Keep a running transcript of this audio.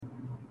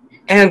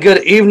And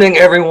good evening,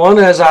 everyone.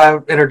 As I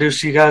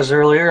introduced you guys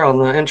earlier on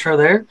the intro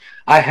there,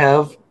 I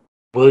have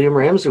William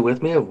Ramsey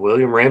with me of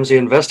William Ramsey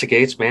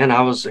Investigates. Man,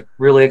 I was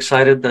really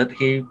excited that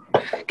he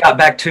got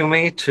back to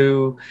me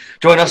to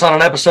join us on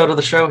an episode of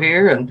the show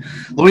here. And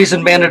Louise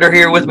and Bandit are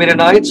here with me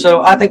tonight,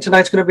 so I think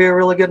tonight's going to be a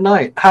really good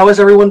night. How is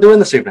everyone doing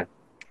this evening?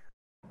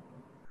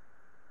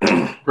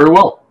 Very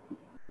well.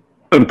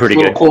 I'm pretty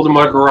good. It's a little cold in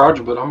my garage,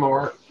 but I'm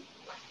all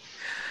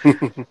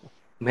right.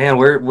 Man,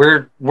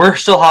 we're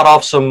still hot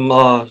off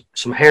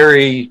some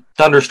hairy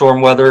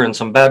thunderstorm weather and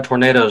some bad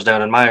tornadoes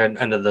down in my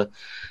end of the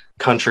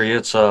country.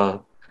 It's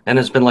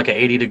been like an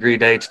 80-degree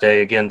day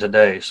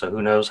today. So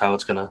who knows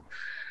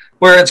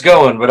where it's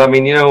going. But I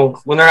mean,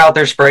 when they're out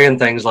there spraying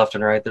things left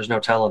and right, there's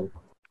no telling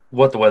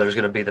what the weather's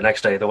going to be the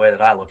next day. The way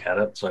that I look at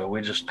it, so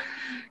we just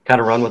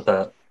kind of run with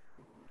that.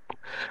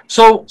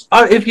 So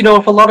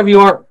if a lot of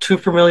you aren't too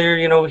familiar,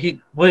 the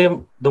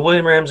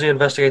William Ramsey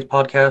Investigates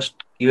podcast.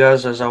 You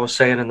guys, as I was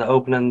saying in the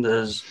opening,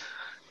 is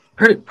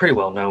pretty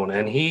well known,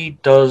 and he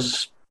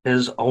does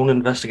his own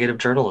investigative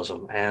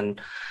journalism. And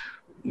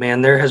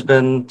man, there has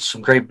been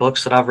some great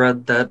books that I've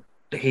read that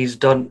he's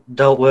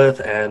dealt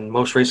with, and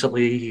most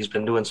recently he's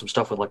been doing some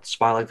stuff with like the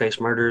Smiley face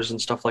murders and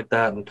stuff like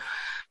that. And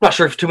I'm not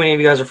sure if too many of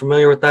you guys are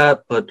familiar with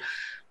that, but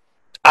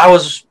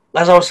as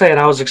I was saying,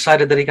 I was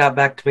excited that he got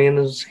back to me and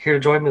is here to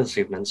join me this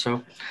evening.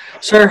 So,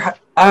 sir,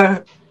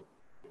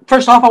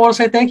 first off, I want to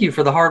say thank you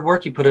for the hard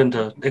work you put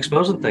into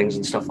exposing things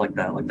and stuff like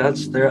that. Like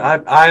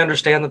I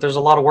understand that there's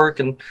a lot of work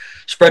in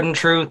spreading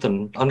truth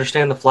and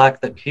understand the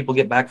flack that people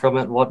get back from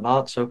it and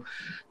whatnot. So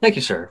thank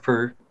you, sir,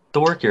 for the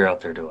work you're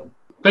out there doing.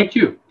 Thank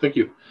you.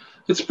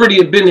 It's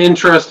been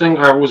interesting.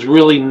 I was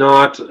really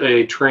not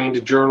a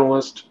trained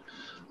journalist.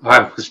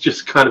 I was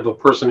just kind of a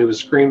person who was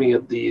screaming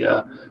at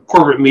the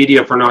corporate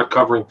media for not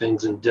covering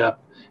things in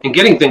depth and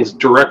getting things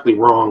directly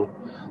wrong.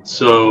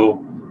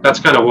 So that's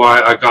kind of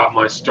why I got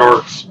my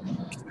starts.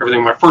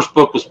 Everything. My first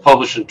book was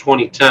published in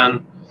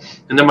 2010,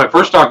 and then my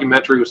first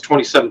documentary was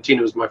 2017.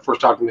 It was my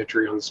first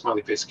documentary on the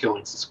Smiley face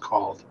killings. It's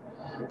called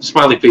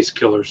Smiley Face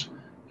Killers,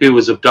 who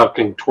was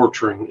abducting,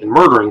 torturing, and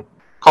murdering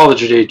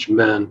college-age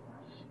men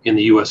in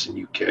the U.S. and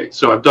U.K.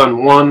 So I've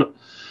done one.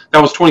 That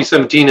was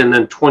 2017, and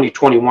then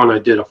 2021 I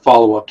did a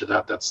follow-up to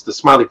that. That's the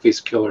Smiley Face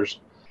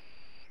Killers,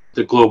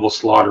 the global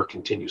slaughter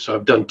continues. So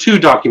I've done two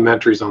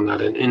documentaries on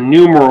that and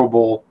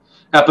innumerable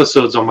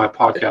episodes on my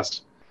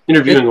podcast,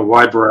 interviewing a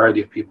wide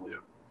variety of people.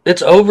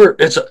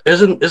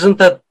 Isn't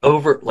that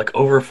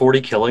over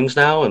 40 killings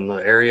now, and the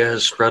area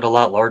has spread a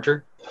lot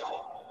larger?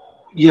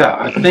 Yeah,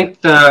 I think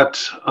that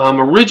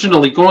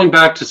originally, going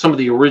back to some of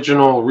the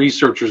original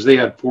researchers, they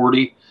had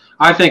 40.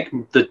 I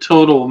think the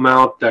total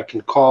amount that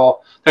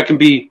can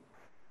be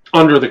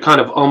under the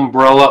kind of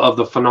umbrella of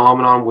the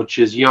phenomenon, which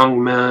is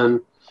young men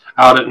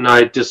out at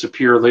night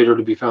disappear, later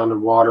to be found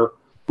in water,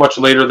 much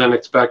later than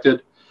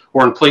expected,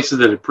 or in places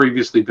that had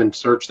previously been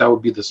searched. That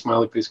would be the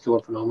Smiley face killer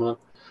phenomenon.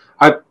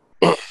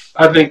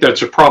 I think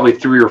that's probably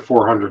 300 or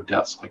 400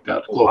 deaths like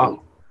that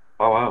globally.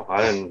 Wow!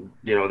 I didn't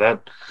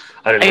that.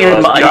 I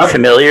am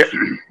unfamiliar.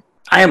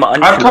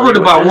 I've covered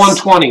about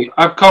 120.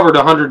 I've covered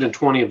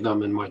 120 of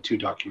them in my two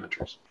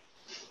documentaries.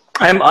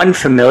 I am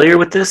unfamiliar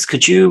with this.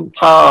 Could you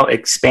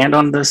expand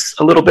on this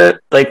a little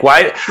bit? Like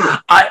why? Sure.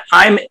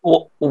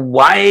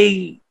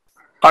 Why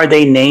are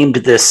they named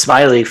the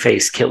Smiley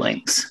face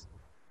killings?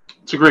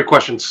 It's a great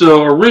question.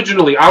 So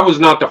originally, I was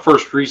not the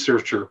first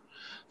researcher.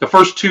 The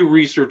first two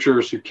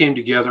researchers who came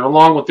together,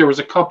 there was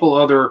a couple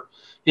other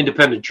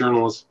independent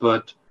journalists,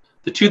 but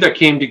the two that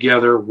came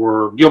together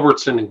were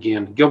Gilbertson and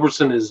Gannon.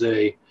 Gilbertson is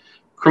a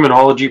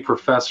criminology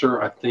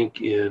professor, I think,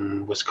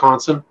 in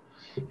Wisconsin.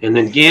 And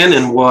then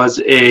Gannon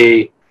was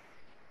a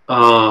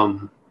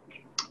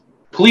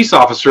police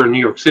officer in New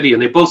York City,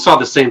 and they both saw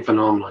the same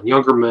phenomenon.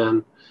 Younger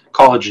men,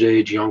 college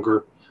age,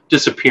 younger,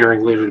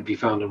 disappearing, later to be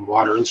found in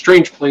water in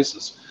strange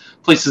places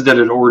that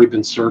had already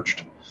been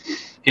searched.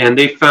 And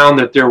they found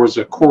that there was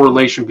a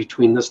correlation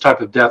between this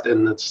type of death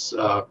and this,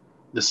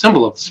 the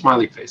symbol of the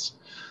smiley face.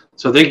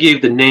 So they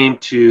gave the name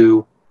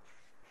to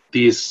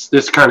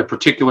this kind of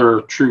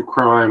particular true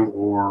crime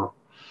or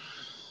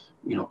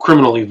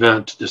criminal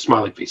event, the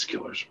Smiley face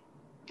killers.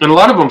 And a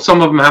lot of them,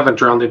 some of them haven't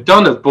drowned. They've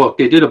done a book.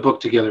 They did a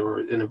book together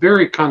in a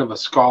very kind of a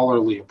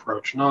scholarly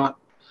approach, not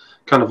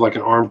kind of like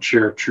an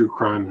armchair true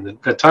crime. And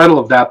the title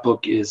of that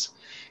book is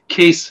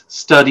Case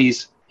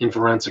Studies in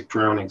Forensic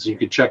Drownings. You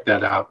could check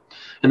that out.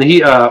 And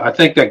I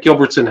think that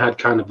Gilbertson had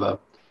kind of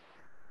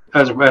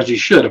as he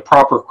should, a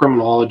proper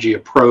criminology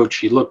approach.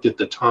 He looked at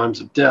the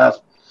times of death,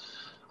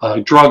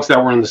 drugs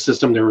that were in the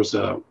system. There was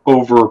a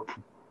over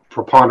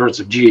preponderance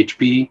of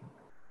GHB.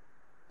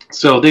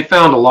 So they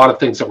found a lot of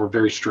things that were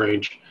very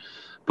strange,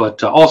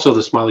 but also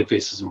the smiley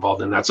face is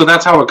involved in that. So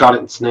that's how it got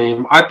its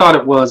name. I thought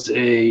it was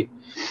a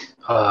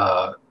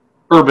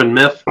urban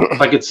myth,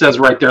 like it says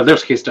right there.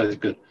 There's case studies,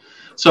 good.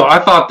 So I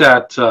thought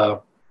that,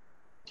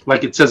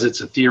 like it says,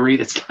 it's a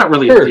theory. It's not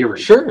really a theory.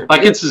 Sure.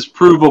 Like it's just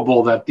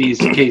provable that these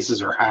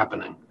cases are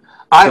happening.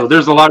 So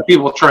there's a lot of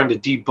people trying to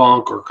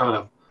debunk or kind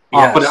of,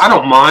 but I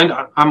don't mind.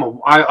 I'm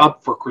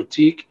up for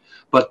critique.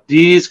 but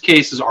these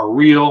cases are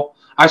real.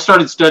 I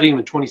started studying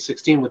in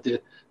 2016 with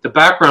the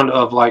background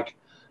of like,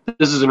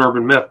 this is an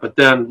urban myth, but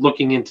then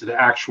looking into the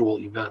actual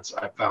events,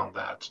 I found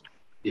that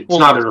it's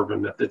not an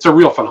urban myth. It's a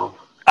real phenomenon.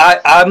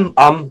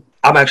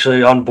 I'm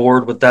actually on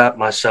board with that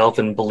myself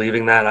and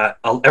believing that.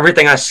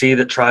 Everything I see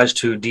that tries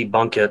to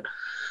debunk it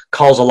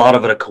calls a lot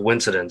of it a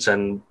coincidence.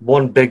 And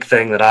one big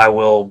thing that I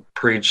will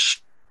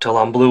preach till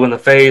I'm blue in the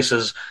face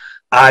is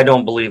I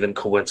don't believe in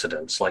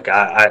coincidence. Like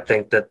I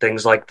think that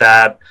things like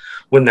that,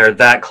 when they're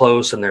that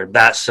close and they're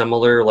that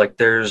similar, like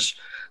there's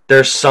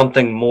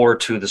something more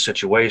to the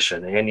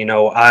situation. And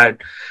I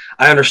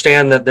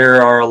understand that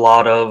there are a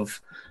lot of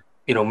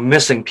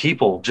missing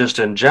people just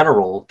in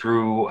general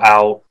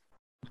throughout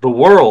the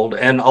world.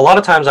 And a lot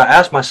of times I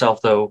ask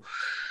myself, though,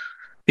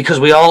 because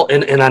we all,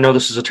 and I know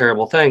this is a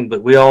terrible thing,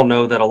 but we all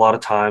know that a lot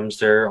of times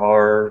there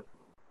are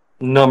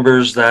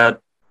numbers that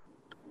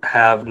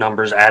have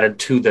numbers added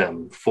to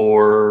them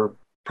for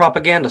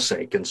propaganda's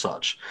sake and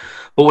such.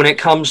 But when it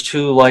comes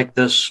to like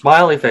this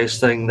smiley face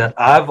thing, that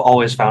I've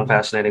always found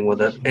fascinating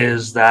with it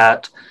is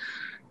that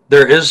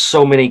there is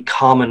so many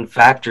common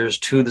factors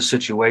to the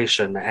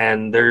situation,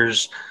 and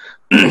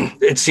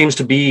it seems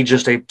to be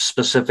just a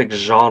specific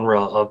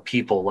genre of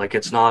people. Like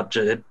it's not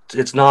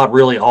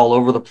really all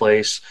over the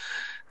place.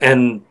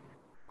 And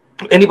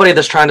anybody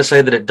that's trying to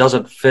say that it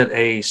doesn't fit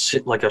a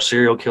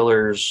serial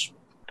killer's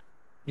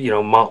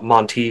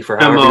motif or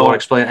however you want to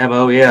explain it,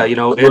 MO, yeah,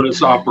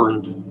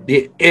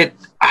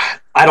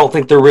 I don't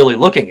think they're really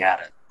looking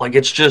at it. Like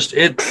it's just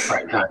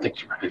right. No, I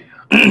think you're right.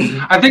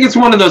 Yeah. I think it's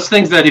one of those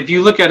things that if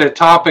you look at it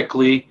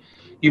topically,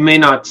 you may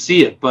not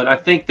see it, but I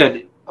think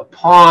that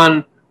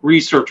upon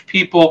research,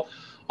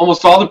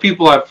 almost all the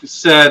people I've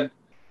said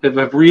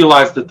have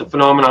realized that the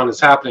phenomenon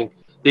is happening.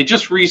 They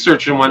just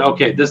researched and went,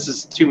 okay, this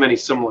is too many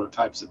similar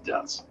types of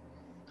deaths,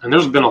 and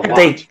there's been a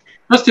lot.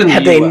 Just in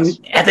the US.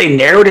 Have they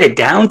narrowed it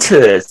down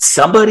to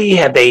somebody?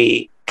 Have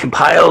they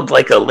compiled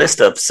like a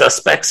list of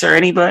suspects or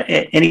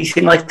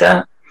anything like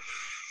that?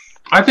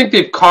 I think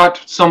they've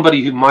caught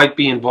somebody who might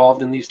be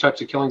involved in these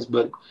types of killings,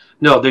 but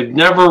no, they've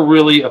never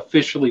really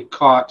officially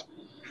caught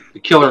the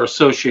killer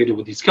associated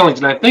with these killings.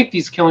 And I think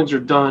these killings are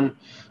done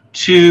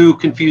to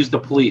confuse the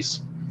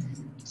police.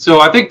 So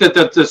I think that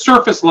at the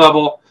surface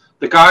level,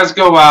 the guys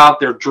go out,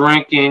 they're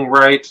drinking,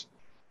 right?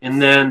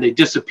 And then they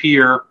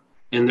disappear,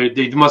 and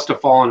they must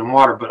have fallen in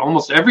water. But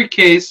almost every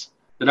case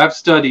that I've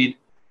studied,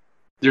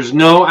 there's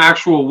no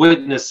actual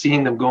witness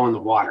seeing them go in the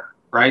water,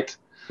 right?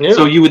 Yeah.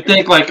 So you would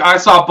think, like, I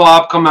saw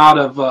Bob come out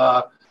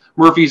of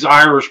Murphy's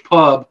Irish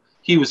Pub.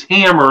 He was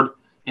hammered,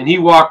 and he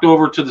walked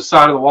over to the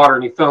side of the water,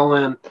 and he fell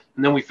in,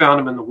 and then we found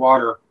him in the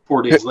water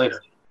 4 days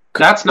later.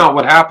 That's not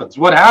what happens.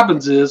 What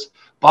happens is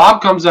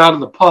Bob comes out of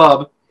the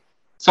pub.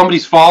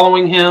 Somebody's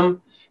following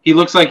him. He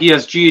looks like he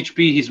has GHB.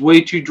 He's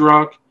way too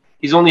drunk.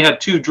 He's only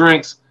had 2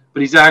 drinks,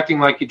 but he's acting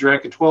like he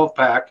drank a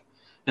 12-pack.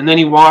 And then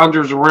he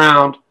wanders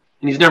around,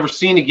 and he's never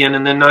seen again.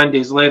 And then 9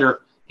 days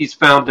later, he's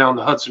found down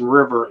the Hudson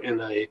River in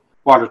a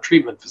water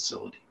treatment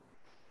facility.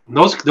 And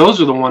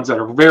those are the ones that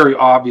are very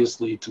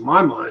obviously, to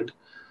my mind,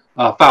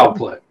 foul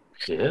play.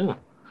 Yeah.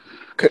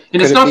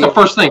 And it's not the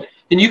first thing.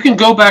 And you can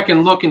go back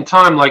and look in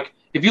time. Like,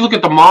 if you look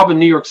at the mob in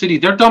New York City,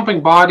 they're dumping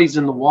bodies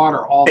in the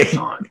water all the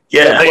time.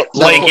 Yeah,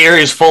 Lake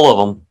Erie's full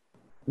of them.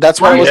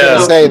 That's what I was going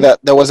to say, that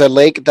there was a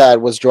lake that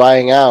was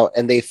drying out,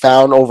 and they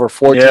found over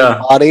 14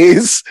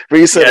 bodies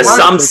recently. Yeah,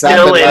 some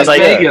still in like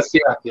Vegas.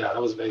 Yeah,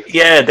 that was Vegas.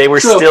 Yeah, they were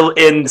still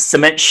in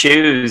cement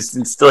shoes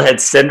and still had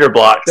cinder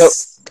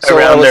blocks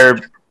around their.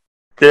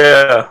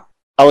 Yeah.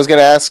 I was going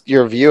to ask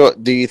your view.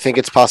 Do you think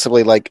it's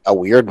possibly like a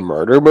weird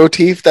murder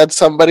motif that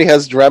somebody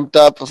has dreamt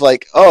up of,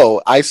 like,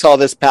 oh, I saw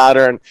this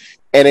pattern,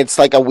 and it's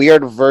like a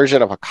weird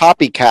version of a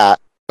copycat,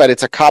 but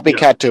it's a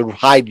copycat to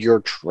hide your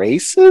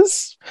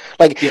traces?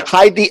 Like,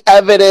 hide the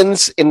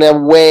evidence in a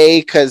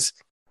way, because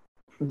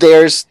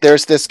there's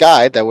this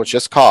guy that was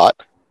just caught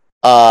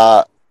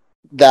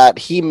that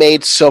he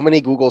made so many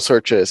Google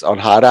searches on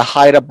how to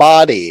hide a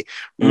body.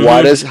 How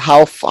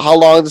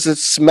long does it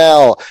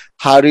smell?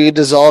 How do you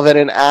dissolve it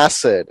in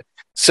acid?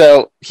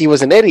 So he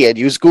was an idiot,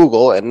 used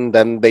Google, and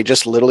then they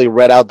just literally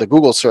read out the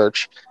Google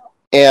search.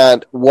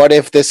 And what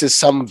if this is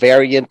some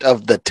variant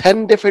of the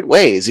 10 different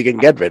ways you can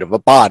get rid of a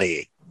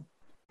body?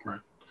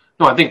 Right.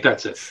 No, I think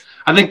that's it.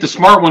 I think the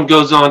smart one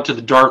goes on to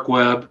the dark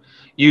web,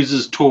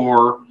 uses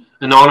Tor,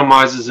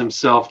 anonymizes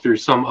himself through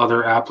some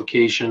other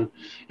application,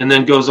 and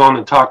then goes on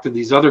and talk to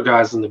these other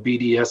guys in the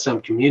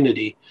BDSM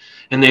community,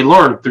 and they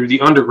learn through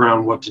the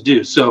underground what to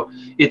do. So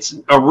it's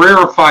a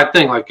rarefied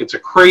thing. Like, it's a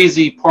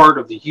crazy part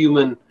of the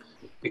human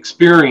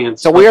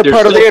experience. It's a weird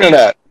part of the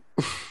internet.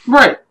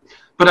 Right.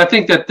 But I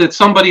think that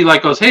somebody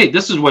like goes, hey,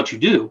 this is what you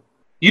do.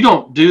 You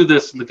don't do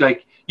this,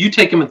 like, you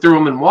take him and throw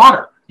him in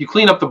water. You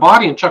clean up the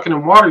body and chuck it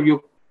in water.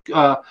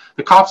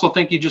 The cops will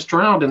think you just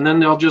drowned, and then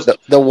they'll just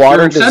the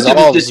water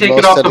dissolves take most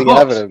it off of the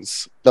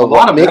evidence. A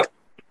lot of it.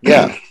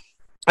 Yeah.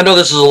 I know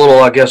this is a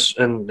little, I guess,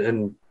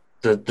 and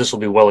this will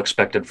be well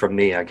expected from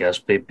me, I guess,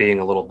 being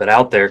a little bit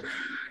out there.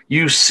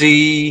 You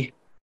see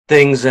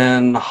things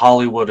in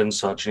Hollywood and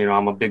such. You know,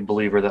 I'm a big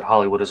believer that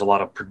Hollywood is a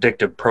lot of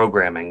predictive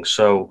programming.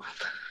 So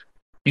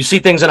you see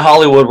things in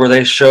Hollywood where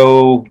they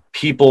show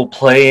people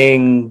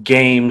playing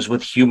games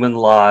with human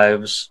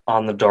lives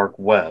on the dark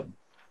web.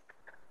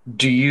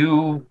 Do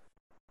you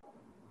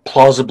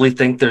plausibly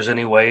think there's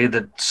any way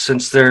that,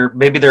 since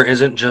maybe there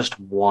isn't just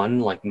one,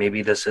 like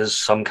maybe this is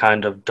some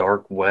kind of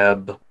dark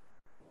web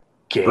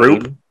game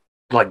Group?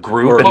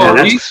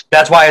 and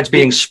that's why it's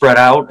being spread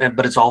out,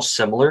 but it's all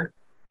similar?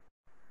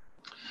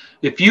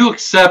 If you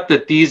accept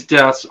that these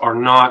deaths are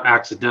not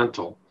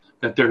accidental,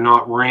 that they're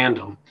not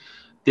random,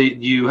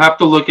 you have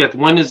to look at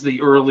when is the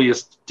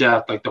earliest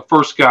death. Like the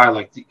first guy,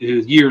 like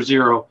year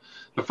zero,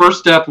 the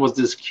first death was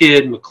this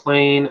kid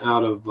McLean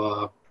out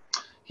of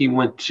he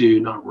went to,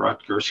 not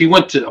Rutgers, he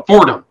went to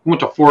Fordham. He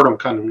went to Fordham,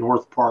 kind of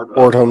north part of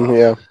Fordham,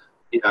 yeah,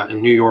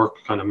 in New York,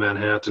 kind of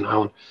Manhattan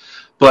Island.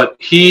 But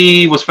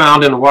he was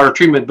found in a water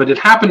treatment, but it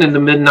happened in the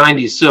mid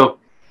 90s. So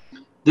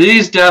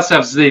these deaths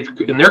and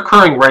they're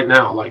occurring right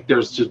now. Like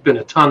there's just been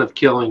a ton of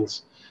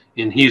killings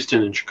in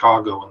Houston and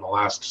Chicago in the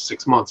last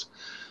 6 months.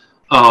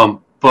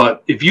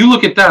 But if you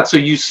look at that, so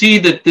you see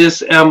that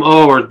this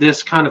MO or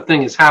this kind of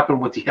thing has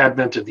happened with the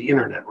advent of the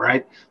internet,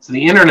 right? So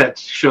the internet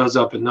shows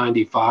up in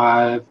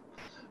 95,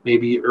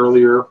 maybe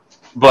earlier,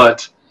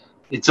 but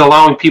it's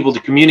allowing people to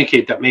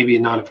communicate that maybe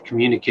not have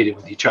communicated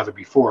with each other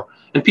before.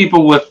 And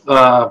people with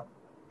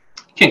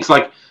kinks,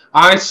 like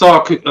I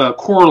saw a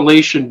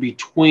correlation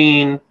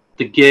between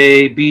the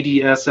gay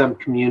BDSM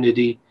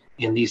community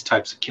and these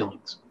types of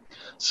killings.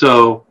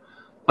 So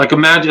like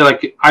imagine,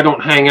 like I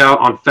don't hang out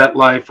on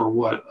FetLife or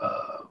what,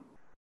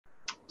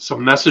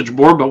 some message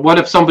board, but what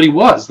if somebody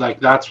was like,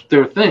 that's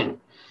their thing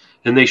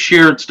and they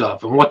shared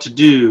stuff and what to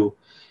do.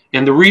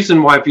 And the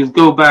reason why, if you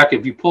go back,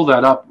 if you pull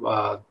that up,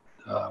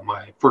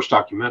 my first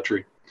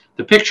documentary,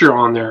 the picture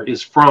on there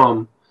is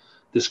from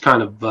this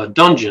kind of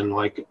dungeon,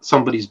 like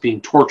somebody's being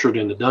tortured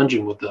in a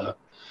dungeon with a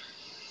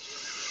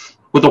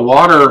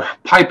water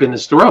pipe in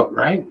his throat,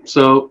 right?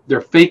 So they're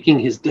faking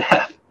his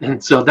death.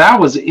 And so that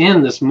was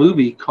in this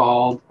movie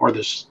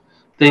this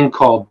thing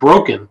called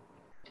Broken,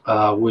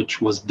 which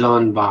was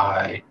done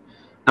by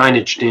 9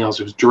 Inch Nails.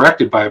 It was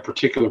directed by a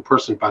particular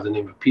person by the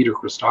name of Peter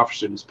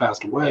Christopherson, who's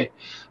passed away.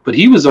 But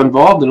he was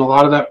involved in a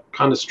lot of that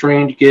kind of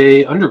strange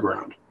gay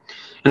underground.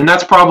 And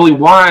that's probably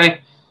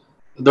why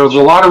there's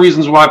a lot of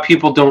reasons why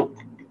people don't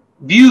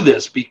view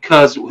this,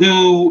 because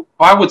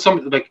why would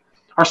somebody, like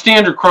our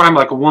standard crime,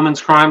 like a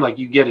woman's crime, like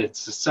you get it,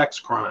 it's a sex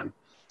crime.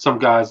 Some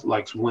guys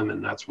likes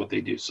women, that's what they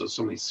do. So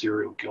some of these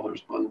serial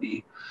killers,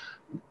 Bundy.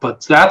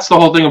 But that's the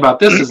whole thing about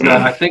this, is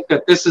that I think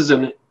that this is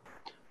a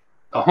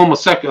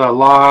homosexual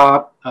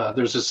law.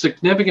 There's a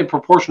significant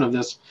proportion of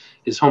this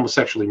is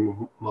homosexually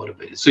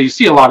motivated. So you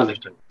see a lot of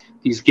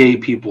these gay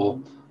people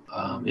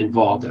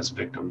involved as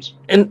victims.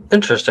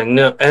 Interesting.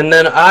 And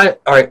then I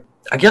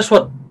guess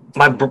where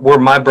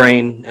my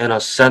brain in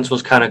a sense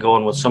was kind of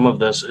going with some of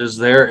this is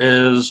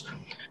it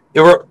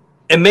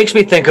makes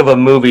me think of a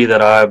movie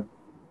that I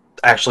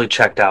actually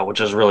checked out, which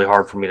is really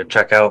hard for me to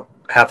check out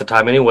half the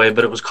time anyway,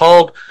 but it was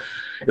called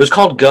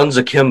Guns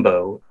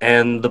Akimbo,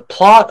 and the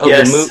plot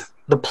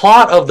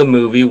of the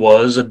movie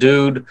was a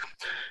dude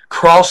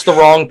crossed the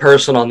wrong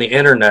person on the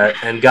internet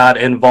and got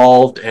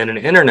involved in an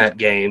internet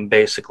game,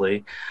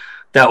 basically,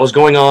 that was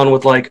going on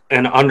with like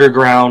an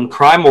underground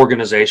crime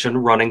organization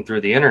running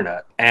through the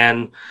internet.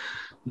 And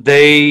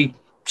they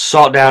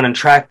sought down and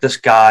tracked this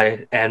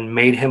guy and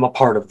made him a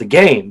part of the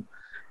game.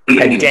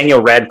 And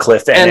Daniel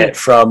Radcliffe in it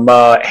from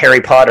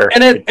Harry Potter.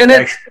 And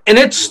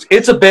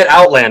it's a bit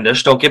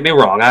outlandish, don't get me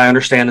wrong. I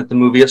understand that the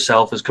movie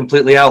itself is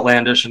completely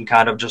outlandish and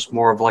kind of just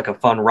more of like a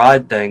fun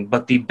ride thing.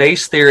 But the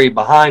base theory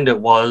behind it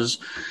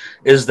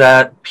is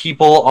that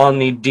people on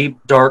the deep,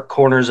 dark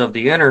corners of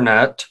the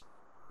internet,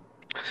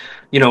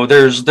 you know,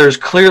 there's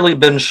clearly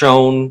been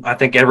shown, I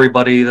think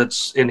everybody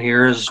that's in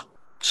here has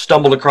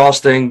stumbled across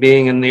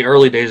being in the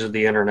early days of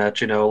the internet,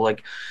 you know,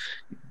 like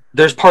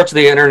there's parts of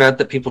the internet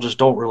that people just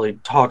don't really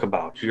talk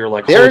about. You're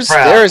like, holy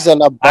crap, there's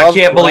an above I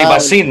can't believe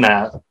I've seen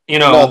that. You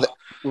know,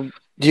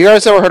 do you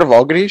guys ever heard of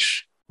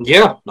Ogrish?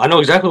 Yeah, I know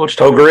exactly what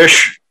you're talking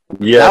Ogrish.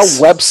 Yes.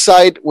 That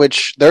website,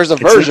 which there's a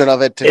version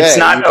of it today. It's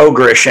not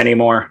Ogrish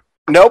anymore.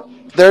 Nope.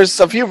 There's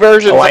a few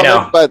versions I know.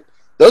 of it, but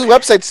those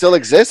websites still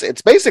exist.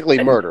 It's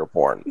basically murder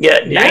porn.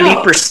 Yeah,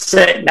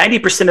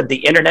 90% of the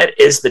internet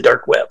is the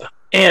dark web.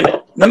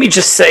 And let me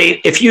just say,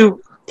 if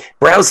you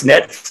browse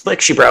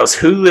Netflix, you browse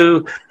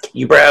Hulu,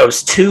 you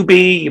browse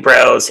Tubi, you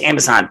browse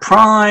Amazon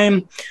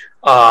Prime,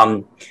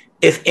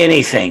 if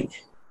anything,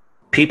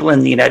 people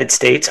in the United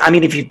States, I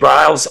mean, if you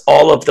browse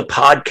all of the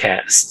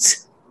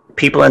podcasts,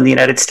 people in the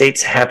United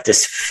States have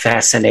this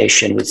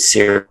fascination with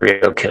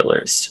serial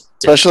killers.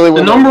 Especially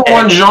the number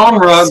one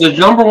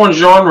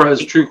genre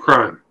is true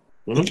crime.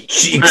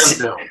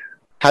 Mm-hmm.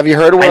 Have you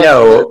heard of one? I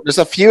know. There's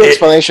a few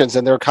explanations,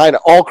 and they're kind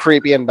of all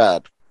creepy and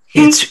bad.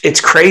 It's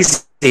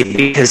crazy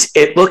because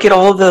look at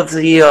all of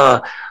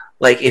the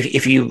like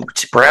if you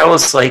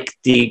browse like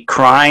the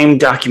crime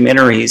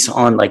documentaries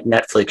on like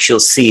Netflix, you'll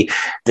see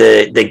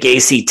the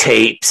Gacy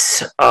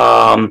tapes,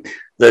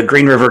 the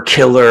Green River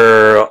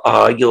Killer.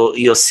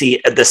 You'll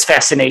see this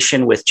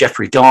fascination with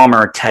Jeffrey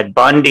Dahmer, Ted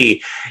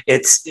Bundy.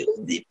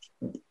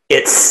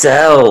 It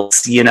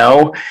sells,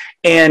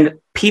 and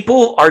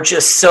people are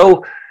just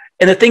so.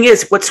 And the thing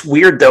is, what's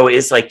weird though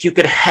is like you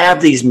could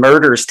have these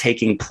murders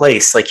taking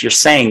place, like you're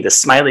saying, the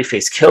Smiley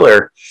Face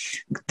Killer.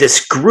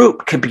 This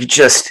group could be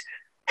just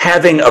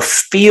having a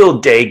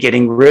field day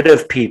getting rid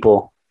of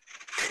people.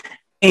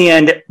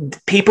 And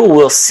people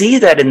will see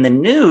that in the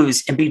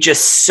news and be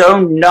just so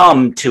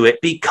numb to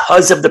it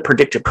because of the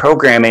predictive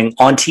programming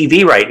on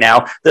TV right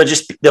now.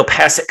 They'll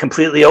pass it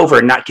completely over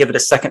and not give it a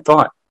second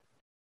thought.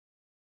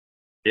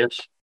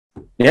 Yes.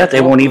 Yeah, they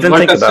won't even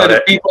think about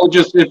it.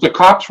 If the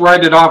cops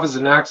write it off as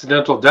an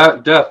accidental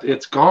death,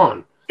 it's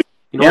gone.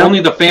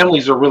 Only the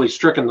families are really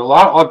stricken.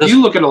 If you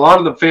look at a lot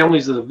of the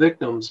families of the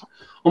victims,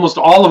 almost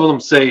all of them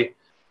say,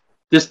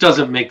 this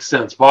doesn't make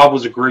sense. Bob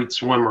was a great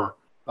swimmer.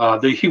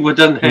 He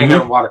doesn't hang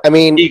out in water. I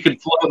mean, he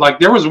could float. Like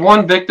there was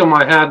one victim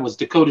I had was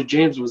Dakota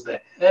James was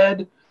the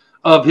head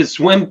of his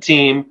swim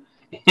team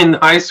in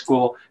high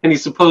school, and he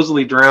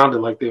supposedly drowned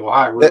in like the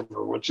Ohio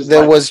River, which is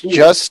there was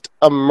just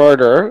a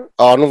murder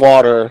on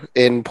water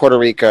in Puerto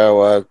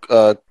Rico.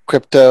 A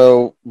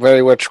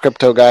very rich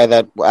crypto guy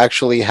that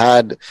actually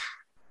had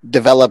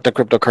developed a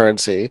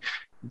cryptocurrency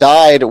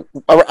died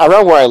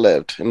around where I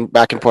lived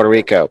back in Puerto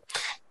Rico.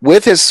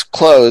 With his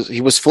clothes,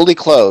 he was fully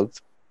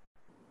clothed,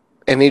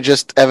 and he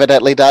just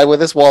evidently died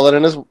with his wallet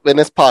in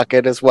his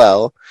pocket as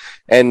well.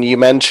 And you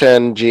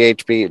mentioned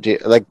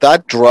GHB, like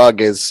that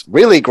drug is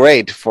really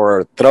great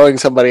for throwing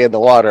somebody in the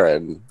water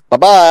and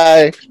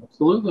bye-bye.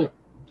 Absolutely.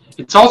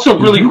 It's also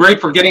really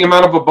great for getting him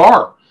out of a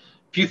bar.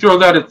 If you throw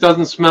that, it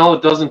doesn't smell,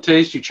 it doesn't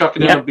taste, you chuck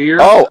it in a beer.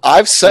 Oh,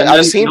 I've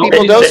seen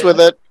people dose with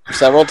it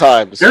several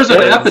times. There's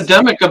an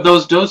epidemic of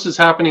those doses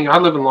happening. I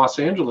live in Los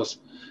Angeles.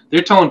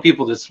 They're telling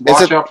people to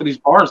watch out for these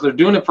bars. They're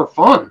doing it for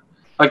fun.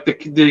 Like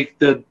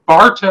the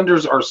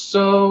bartenders are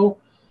so.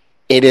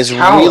 It is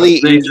really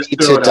easy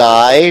to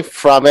die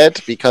from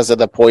it because of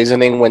the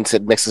poisoning once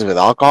it mixes with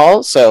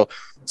alcohol. So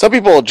some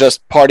people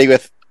just party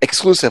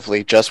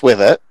exclusively just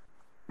with it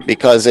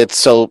because it's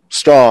so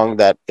strong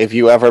that if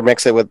you ever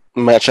mix it with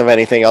much of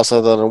anything else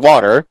other than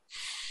water,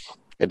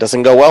 it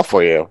doesn't go well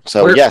for you.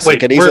 So it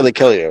can easily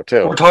kill you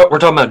too. We're talking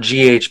about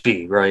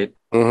GHB, right?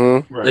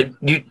 Mm-hmm. Right.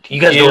 You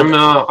guys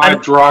know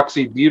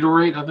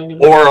hydroxybutyrate, I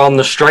think. Or on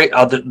the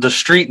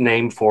street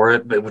name for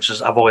it, which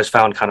is I've always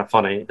found kind of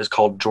funny, is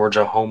called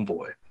Georgia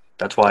Homeboy.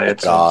 That's why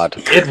it's God.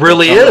 It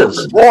really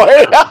is.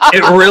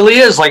 It really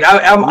is. Like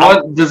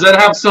does that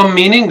have some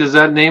meaning? Does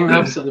that name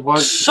have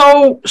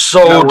some?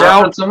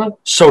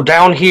 So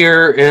down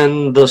here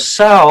in the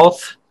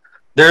South,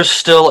 there's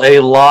still a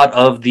lot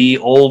of the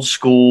old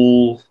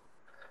school,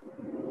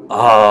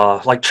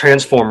 like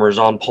transformers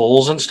on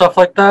poles and stuff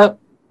like that.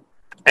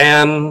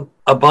 And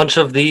a bunch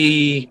of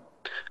the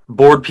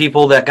bored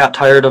people that got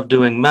tired of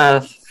doing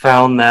meth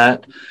found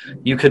that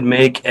you could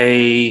make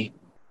a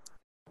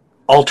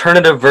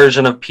alternative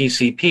version of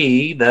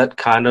PCP that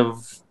kind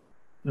of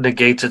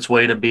negates its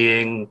way to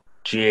being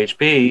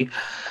GHB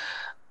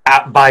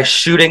by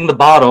shooting the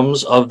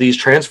bottoms of these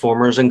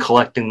transformers and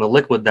collecting the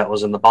liquid that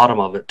was in the bottom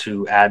of it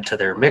to add to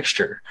their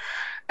mixture.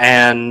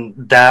 And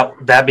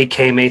that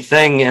became a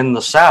thing in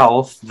the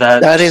South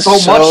that is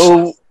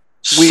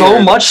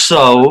so much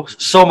so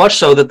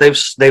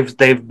that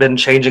they've been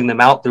changing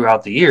them out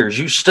throughout the years.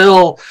 You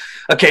still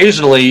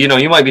occasionally,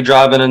 you might be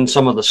driving in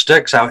some of the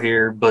sticks out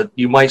here, but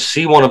you might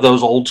see one of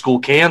those old school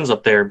cans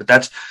up there. But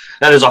that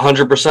is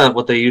 100%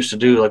 what they used to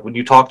do. Like when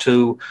you talk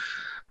to,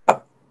 I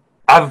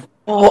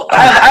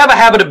have a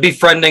habit of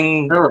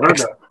befriending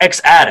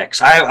ex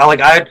addicts.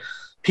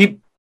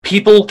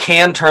 People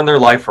can turn their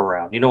life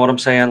around. You know what I'm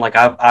saying? Like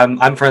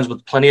I'm friends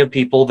with plenty of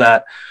people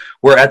that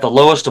were at the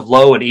lowest of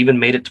low and even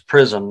made it to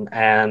prison,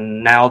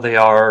 and now they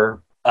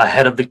are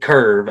ahead of the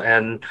curve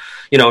and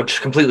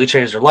completely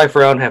changed their life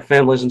around, have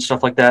families and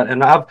stuff like that.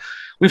 And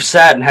we've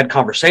sat and had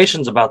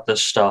conversations about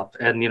this stuff,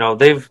 and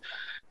they've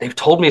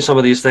told me some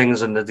of these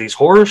things and these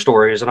horror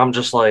stories, and I'm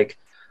just like,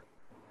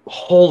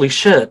 holy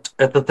shit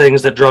at the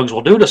things that drugs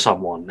will do to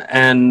someone,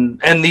 and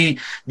the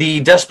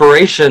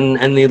desperation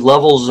and the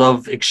levels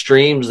of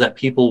extremes that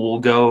people will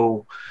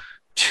go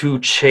to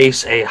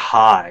chase a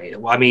high.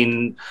 I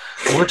mean,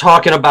 we're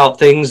talking about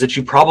things that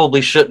you probably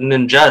shouldn't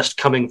ingest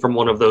coming from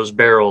one of those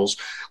barrels,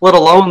 let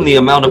alone the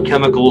amount of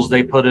chemicals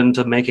they put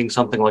into making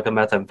something like a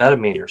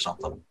methamphetamine or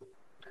something.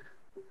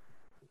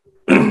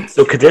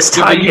 So could this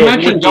tie you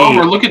mentioned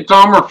Dahmer. Look at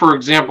Dahmer, for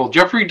example.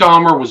 Jeffrey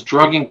Dahmer was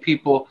drugging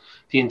people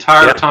the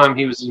entire time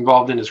he was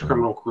involved in his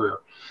criminal career.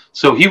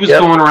 So he was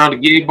going around to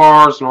gay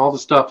bars and all the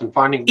stuff and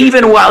finding...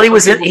 Even while he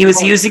was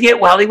using it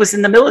while he was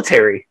in the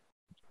military.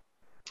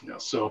 Yeah,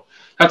 so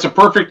that's a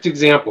perfect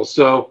example.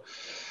 So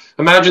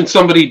imagine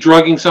somebody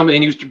drugging somebody,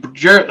 and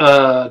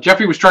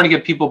Jeffrey was trying to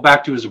get people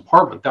back to his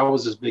apartment. That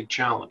was his big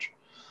challenge.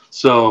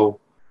 So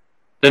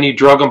then he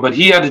drug them, but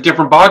he had a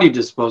different body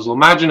disposal.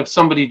 Imagine if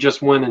somebody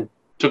just went and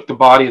took the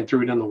body and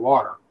threw it in the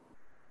water.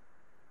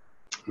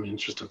 I mean,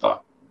 it's just a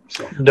thought.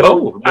 So.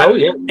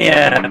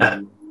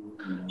 Yeah.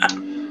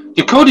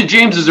 Dakota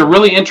James is a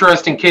really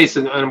interesting case,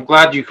 and I'm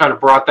glad you kind of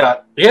brought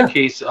that Yeah.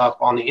 case up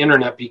on the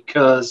internet,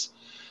 because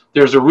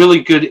there's a really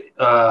good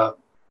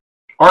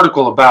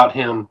article about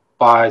him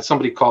by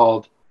somebody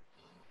called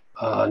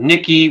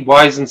Nikki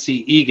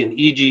Wisensee Egan,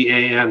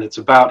 EGAN. It's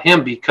about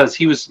him because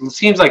it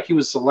seems like he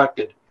was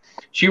selected.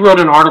 She wrote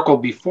an article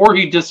before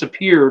he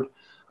disappeared.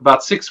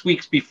 About 6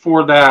 weeks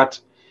before that,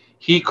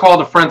 he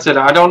called a friend, said,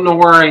 "I don't know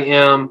where I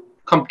am.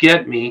 Come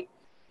get me."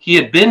 He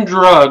had been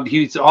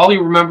drugged. All he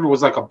remembered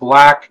was like a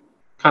black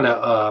kind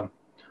of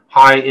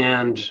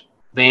high-end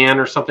van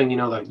or something,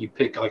 that you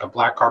pick, like a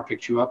black car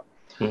picks you up.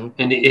 Mm-hmm.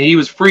 And he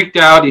was freaked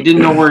out. He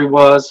didn't know where he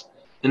was.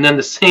 And then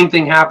the same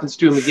thing happens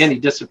to him again. He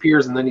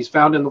disappears, and then he's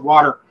found in the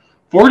water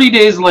 40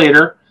 days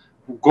later,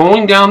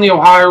 going down the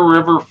Ohio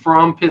River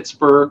from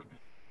Pittsburgh,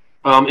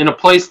 in a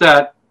place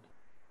that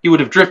he would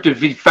have drifted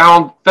if he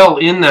fell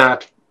in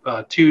that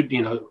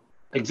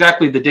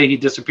exactly the day he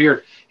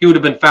disappeared. He would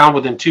have been found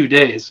within 2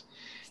 days,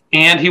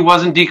 and he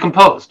wasn't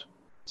decomposed.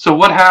 So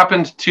what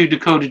happened to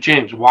Dakota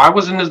James? Why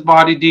wasn't his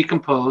body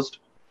decomposed?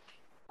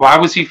 Why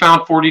was he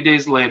found 40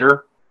 days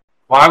later?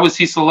 Why was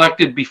he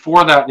selected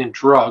before that and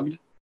drugged?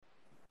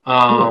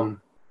 Well,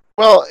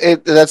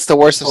 that's the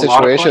worst of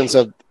situations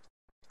of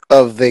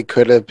they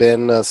could have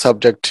been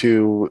subject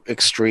to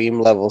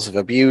extreme levels of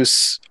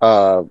abuse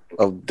of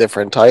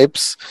different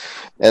types,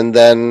 and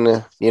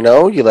then you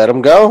let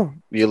them go.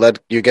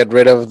 You get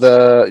rid of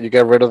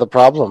the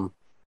problem.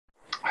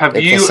 Have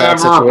you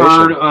ever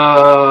heard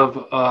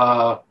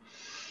of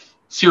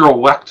Cyril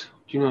Wecht?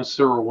 Do you know who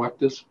Cyril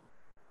Wecht is?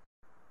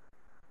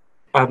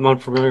 I'm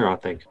unfamiliar, I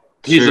think.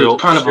 He's a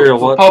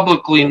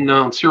publicly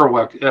known Cyril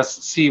Wecht,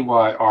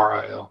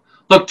 SCYRIL.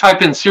 Look,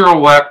 type in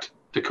Cyril Wecht,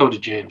 Dakota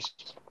James.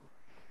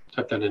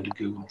 Type that into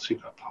Google, see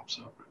if that pops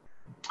up.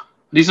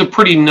 He's a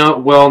pretty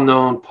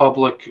well-known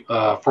public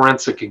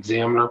forensic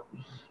examiner,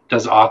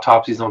 does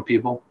autopsies on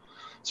people.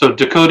 So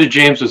Dakota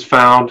James was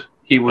found.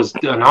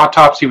 An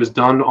autopsy was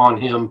done on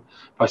him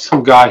by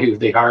some guy who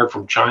they hired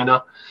from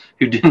China,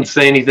 who didn't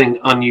say anything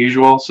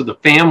unusual. So the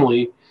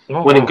family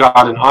went and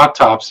got an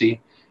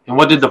autopsy. And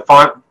what did the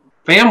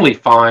family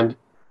find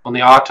on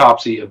the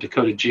autopsy of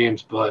Dakota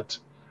James but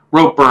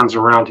rope burns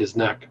around his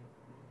neck?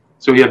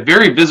 So he had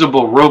very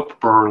visible rope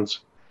burns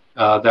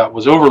that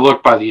was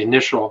overlooked by the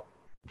initial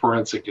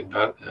forensic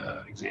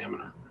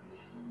examiner.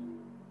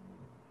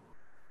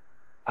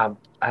 I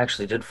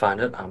actually did find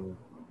it.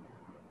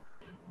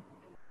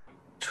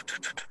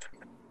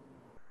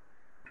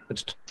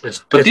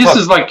 But this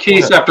is like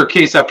case after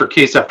case after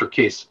case after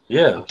case.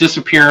 Yeah.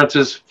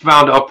 Disappearances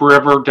found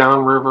upriver,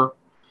 downriver.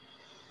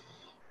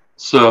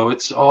 So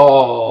it's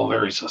all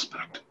very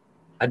suspect.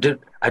 I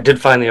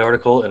did find the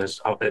article, and it's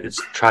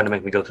trying to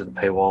make me go through the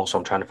paywall, so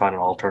I'm trying to find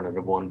an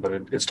alternative one. But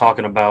it's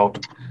talking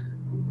about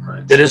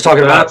it is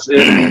talking about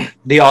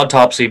the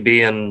autopsy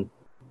being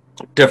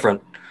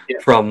different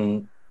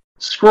from.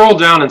 Scroll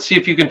down and see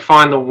if you can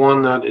find the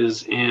one that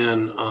is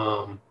in.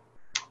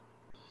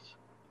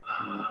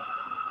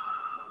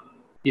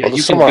 You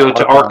can go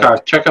to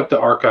archive. Check out the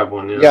archive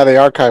one. Yeah, the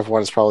archive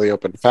one is probably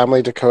open.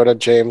 Family Dakota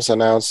James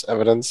announced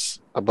evidence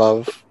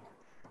above.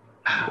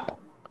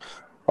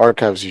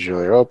 Archives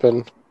usually are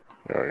open.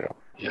 There we go.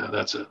 Yeah,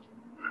 that's it.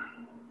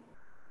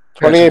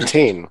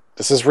 2018.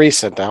 This is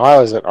recent.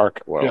 How is it?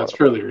 Yeah, it's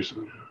fairly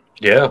recent.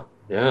 Yeah.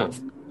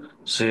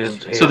 So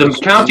the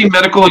county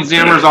medical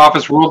examiner's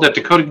office ruled that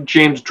Dakota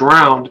James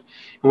drowned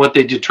in what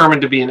they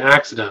determined to be an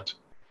accident.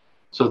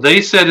 So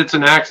they said it's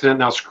an accident.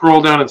 Now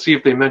scroll down and see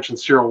if they mention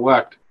Cyril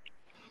Wecht.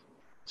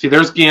 See,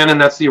 there's Gannon.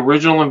 That's the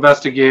original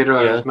investigator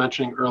I was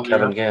mentioning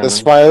earlier. The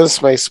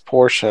Smiley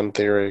portion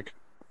theory.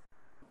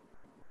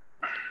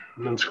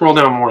 And then scroll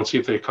down more and see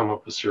if they come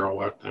up with Cyril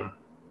Wecht there.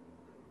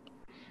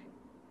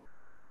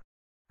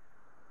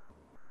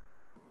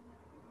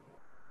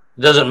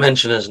 It doesn't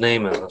mention his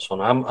name in this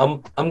one.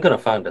 I'm gonna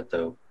find it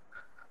though,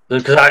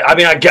 because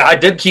I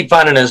did keep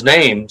finding his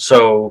name,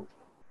 so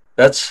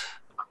that's.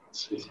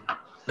 Let's see.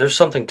 There's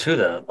something to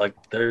that. Like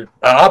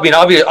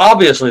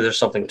obviously there's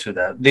something to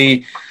that.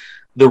 The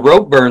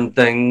rope burn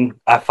thing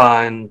I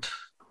find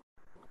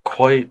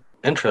quite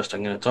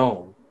interesting in its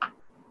own.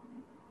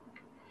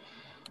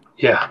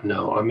 Yeah,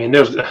 no, I mean,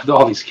 there's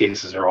all these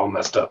cases are all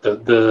messed up.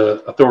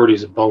 The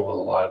authorities have bungled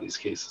a lot of these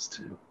cases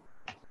too.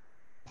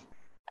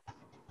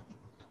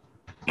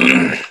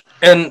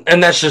 And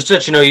that's just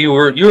it. You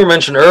were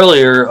mentioned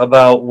earlier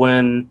about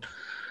when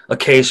a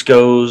case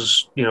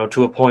goes,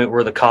 to a point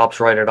where the cops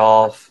write it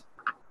off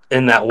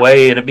in that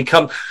way, and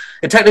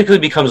it technically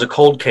becomes a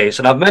cold case.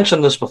 And I've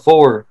mentioned this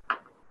before.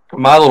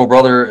 My little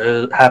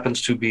brother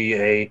happens to be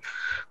a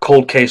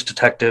cold case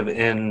detective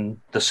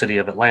in the city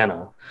of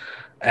Atlanta,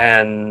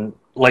 and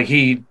like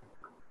he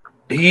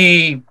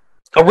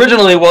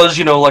originally was,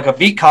 like a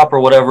beat cop or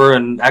whatever,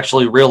 and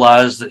actually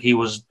realized that he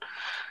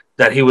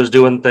was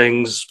doing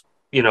things,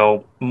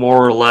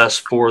 more or less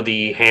for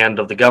the hand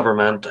of the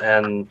government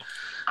and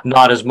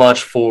not as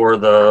much for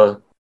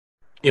the,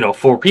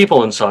 for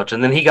people and such.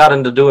 And then he got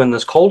into doing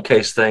this cold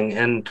case thing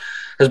and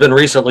has been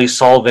recently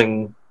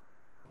solving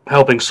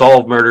helping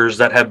solve murders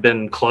that have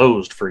been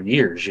closed for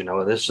years.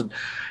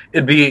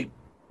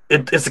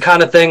 It's the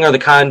kind of thing or the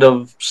kind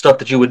of stuff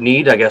that you would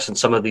need, I guess, in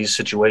some of these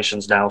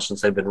situations now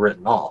since they've been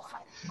written off.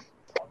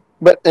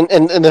 But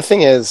and the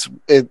thing is,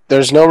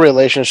 there's no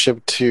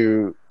relationship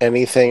to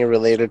anything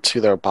related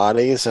to their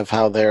bodies of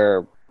how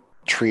they're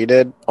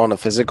treated on a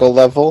physical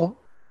level.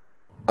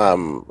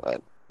 Um,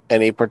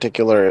 any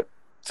particular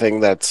thing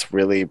that's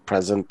really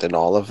present in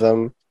all of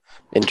them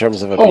in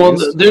terms of Oh, well,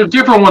 abuse. there are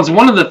different ones.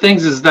 One of the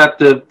things is that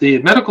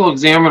the medical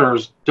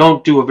examiners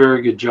don't do a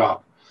very good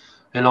job.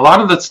 And a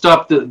lot of that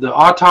stuff, the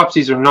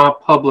autopsies are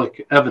not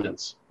public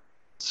evidence.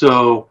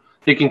 So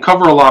they can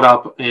cover a lot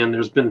up. And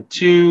there's been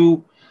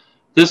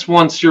this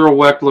one, Cyril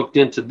Wecht looked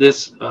into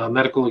this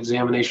medical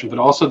examination, but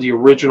also the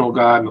original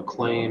guy,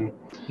 McLean.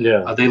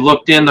 Yeah. They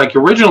looked in, like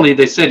originally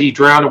they said he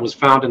drowned and was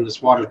found in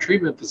this water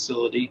treatment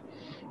facility.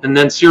 And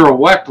then Cyril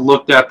Wecht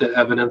looked at the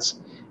evidence,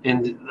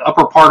 and the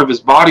upper part of his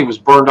body was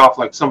burned off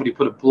like somebody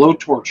put a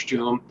blowtorch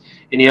to him.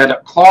 And he had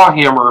a claw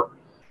hammer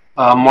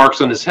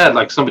marks on his head,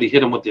 like somebody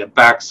hit him with the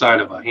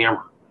backside of a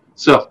hammer.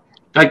 So,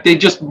 like, they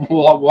just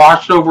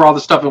washed over all the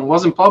stuff and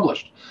wasn't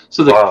published.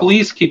 So the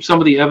police keep some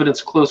of the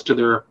evidence close to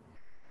their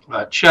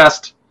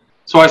chest.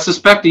 So I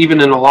suspect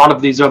even in a lot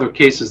of these other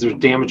cases, there's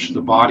damage to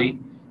the body,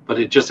 but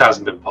it just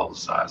hasn't been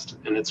publicized.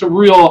 And it's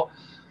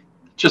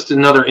just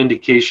another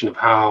indication of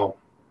how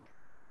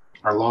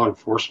our law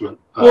enforcement.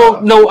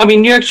 No, I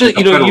mean, you actually,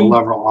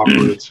 level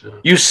operates.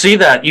 You see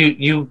that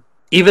you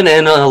even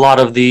in a lot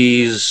of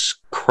these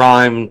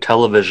crime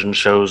television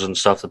shows and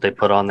stuff that they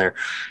put on there,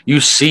 you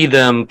see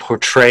them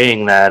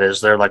portraying that as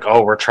they're like,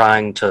 oh, we're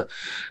trying to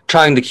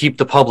keep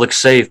the public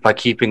safe by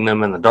keeping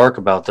them in the dark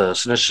about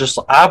this. And it's just,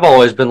 I've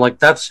always been like,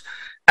 that's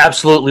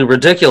absolutely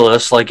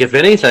ridiculous. Like, if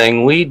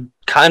anything, we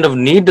kind of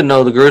need to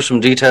know the gruesome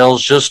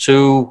details just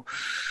to,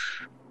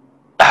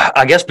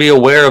 I guess, be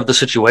aware of the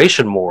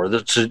situation more,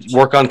 to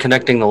work on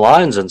connecting the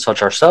lines and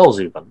such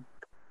ourselves even.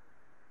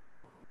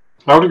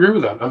 I would agree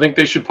with that. I think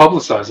they should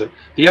publicize it.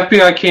 The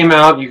FBI came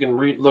out. You can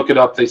look it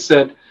up. They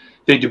said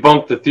they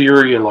debunked the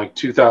theory in like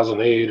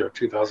 2008 or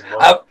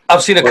 2009.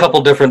 I've seen a couple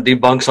different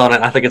debunks on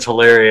it. I think it's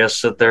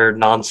hilarious that they're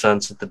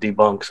nonsense at the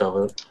debunks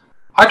of it.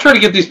 I try to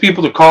get these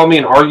people to call me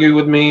and argue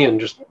with me and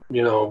just,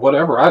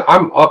 whatever.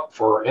 I'm up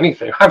for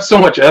anything. I have so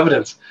much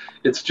evidence.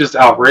 It's just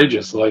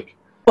outrageous. Like,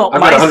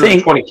 I've got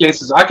 120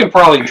 cases. I can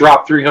probably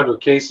drop 300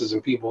 cases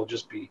and people will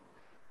just be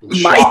in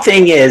shock. My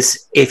thing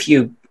is, if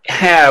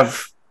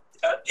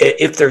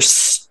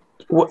there's,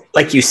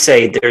 like you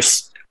say,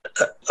 there's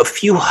a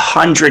few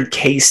hundred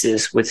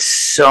cases with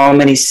so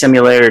many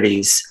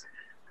similarities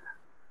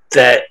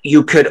that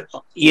you could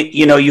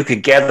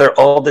gather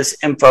all this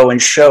info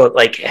and show it,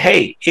 like,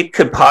 hey, it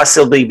could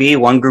possibly be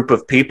one group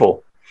of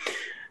people.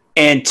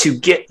 And to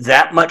get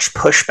that much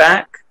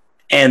pushback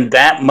and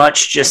that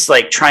much just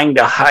like trying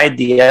to hide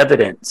the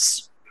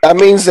evidence. That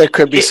means there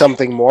could be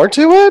something more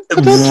to it?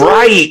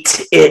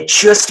 Right. It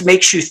just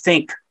makes you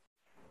think,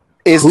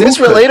 is this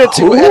related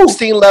to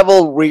Epstein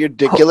level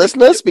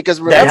ridiculousness?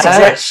 Because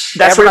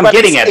that's what I'm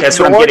getting at. That's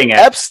what I'm getting at.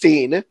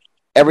 Epstein,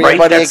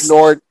 everybody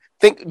ignored.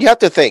 You have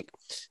to think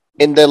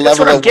in the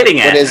level of what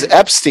is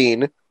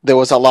Epstein. There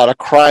was a lot of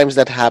crimes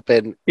that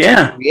happened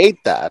to create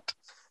that.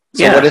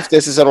 So what if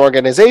this is an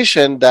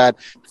organization that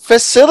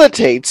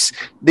facilitates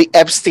the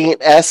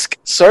Epstein-esque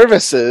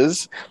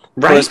services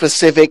for a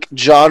specific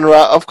genre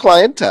of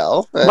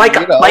clientele? And, like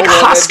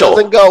Hostel. It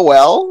doesn't go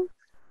well.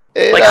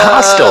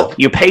 Hostel.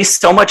 You pay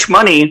so much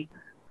money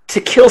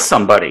to kill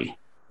somebody.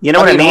 You know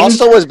what I mean?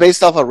 Hostel was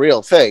based off a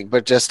real thing,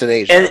 but just in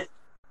Asia.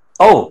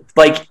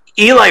 Like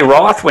Eli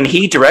Roth, when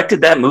he directed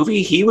that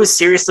movie, he was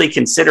seriously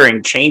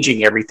considering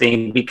changing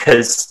everything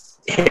because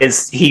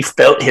he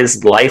felt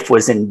his life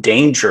was in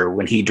danger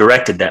when he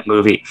directed that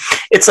movie.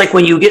 It's like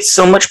when you get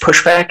so much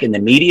pushback in the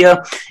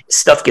media,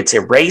 stuff gets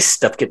erased,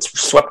 stuff gets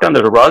swept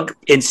under the rug.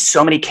 In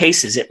so many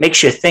cases, it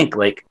makes you think,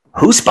 like,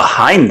 who's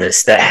behind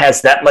this that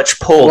has that much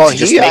pull to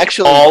just make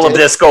all of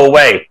this go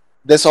away?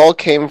 This all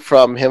came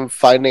from him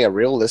finding a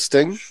real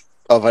listing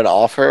of an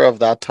offer of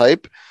that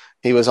type.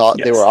 They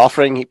were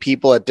offering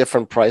people at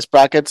different price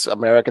brackets,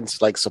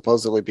 Americans like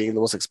supposedly being the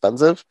most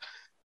expensive,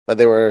 but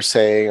they were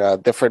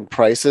saying different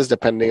prices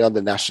depending on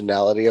the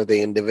nationality of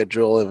the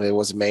individual, if it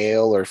was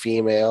male or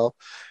female.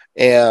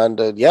 And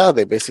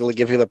they basically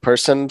give you the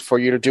person for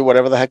you to do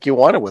whatever the heck you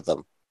wanted with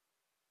them.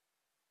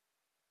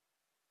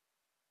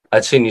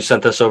 I'd seen you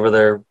sent this over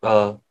there,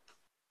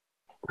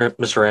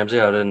 Mr. Ramsey.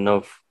 I didn't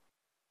know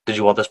did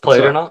you want this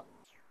played or not?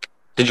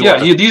 These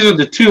are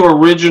the two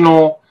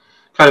original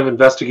kind of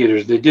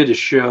investigators. They did a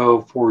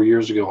show 4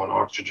 years ago on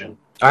Oxygen.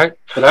 All right.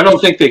 But I don't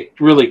think they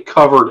really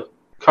covered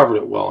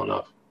it well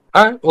enough.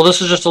 All right. Well,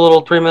 this is just a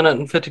little 3-minute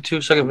and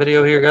 52-second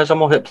video here, guys. I'm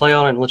going to hit play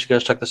on it and let you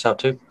guys check this out,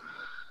 too.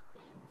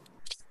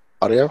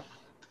 Audio?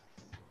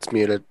 It's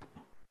muted.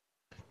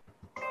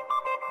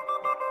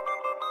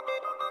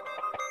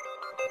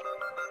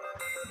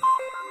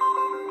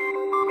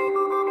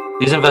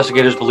 These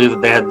investigators believe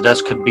that the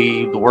deaths could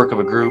be the work of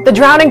a group. The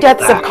drowning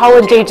deaths of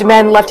college-age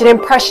men left an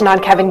impression on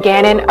Kevin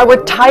Gannon, a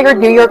retired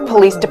New York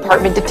Police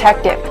Department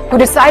detective who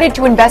decided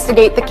to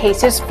investigate the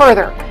cases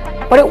further.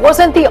 But it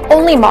wasn't the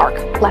only mark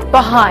left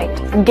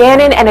behind.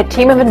 Gannon and a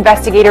team of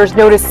investigators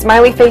noticed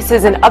smiley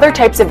faces and other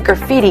types of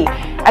graffiti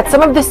at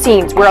some of the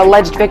scenes where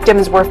alleged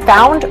victims were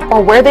found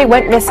or where they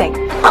went missing.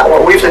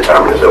 What we've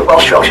determined is a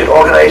well-structured,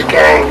 organized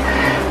gang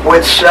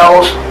with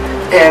cells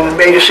in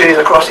major cities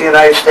across the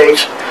United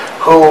States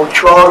who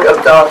drug,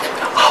 abduct,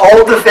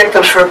 hold the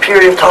victims for a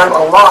period of time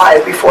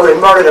alive before they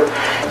murder them,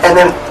 and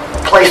then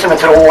place them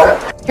into the water.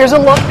 Here's a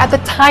look at the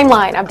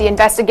timeline of the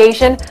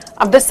investigation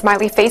of the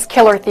smiley face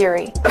killer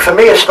theory. For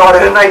me, it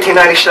started in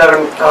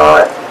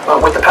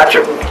 1997 with the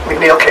Patrick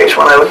McNeil case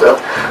when I was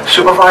a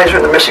supervisor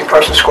in the missing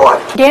person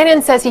squad.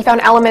 Gannon says he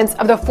found elements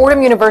of the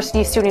Fordham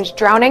University students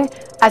drowning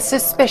as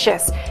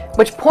suspicious,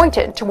 which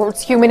pointed towards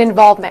human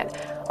involvement.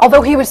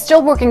 Although he was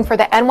still working for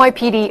the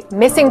NYPD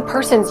Missing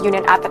Persons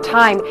Unit at the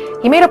time,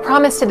 he made a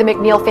promise to the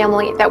McNeil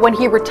family that when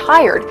he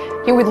retired,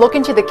 he would look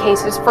into the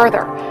cases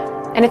further.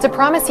 And it's a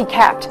promise he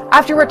kept.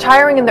 After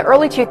retiring in the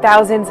early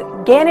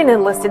 2000s, Gannon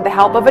enlisted the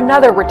help of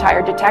another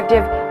retired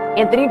detective,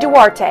 Anthony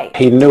Duarte.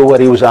 He knew what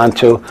he was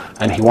onto,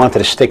 and he wanted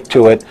to stick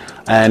to it,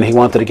 and he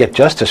wanted to get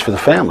justice for the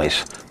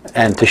families,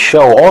 and to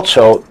show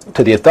also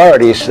to the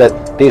authorities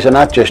that these are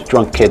not just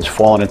drunk kids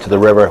falling into the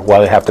river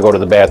while they have to go to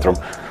the bathroom,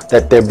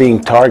 that they're being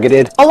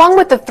targeted. Along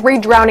with the 3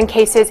 drowning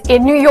cases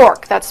in New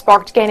York that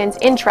sparked Gannon's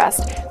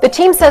interest, the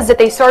team says that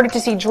they started to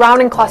see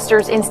drowning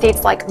clusters in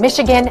states like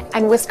Michigan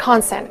and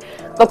Wisconsin.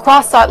 La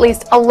Crosse saw at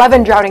least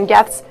 11 drowning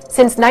deaths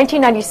since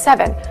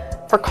 1997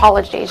 for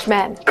college-aged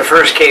men. The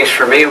first case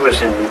for me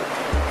was in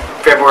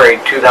February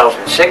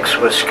 2006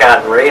 with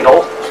Scott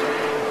Radel.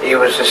 He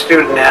was a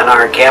student on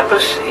our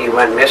campus. He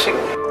went missing.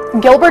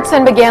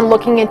 Gilbertson began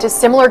looking into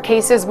similar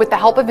cases with the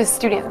help of his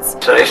students.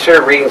 So I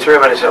started reading through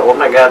them and I said, oh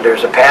my God,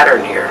 there's a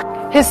pattern here.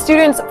 His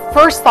students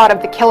first thought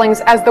of the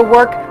killings as the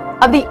work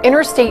of the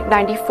Interstate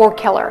 94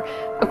 killer.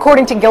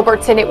 According to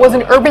Gilbertson, it was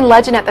an urban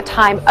legend at the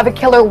time of a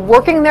killer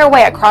working their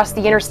way across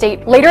the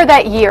interstate. Later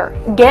that year,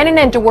 Gannon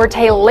and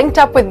Duarte linked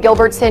up with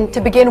Gilbertson to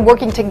begin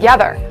working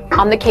together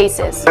on the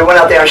cases. We went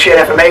out there and shared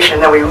information,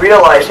 and then we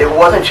realized it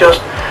wasn't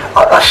just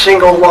a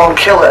single lone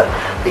killer,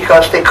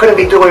 because they couldn't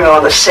be doing it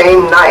on the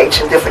same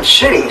nights in different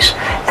cities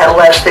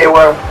unless they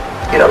were,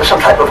 some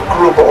type of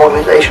group or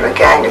organization or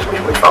gang, as we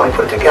finally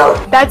put it together.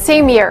 That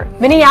same year,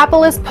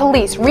 Minneapolis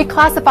police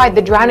reclassified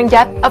the drowning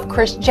death of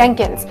Chris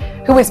Jenkins,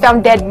 who was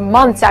found dead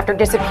months after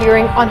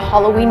disappearing on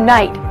Halloween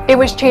night. It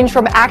was changed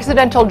from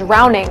accidental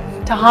drowning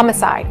to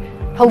homicide.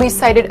 Police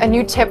cited a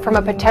new tip from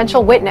a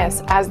potential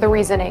witness as the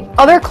reasoning.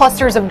 Other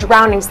clusters of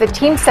drownings the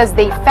team says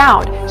they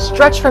found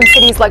stretched from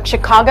cities like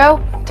Chicago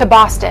to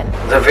Boston.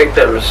 The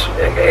victims,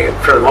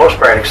 for the most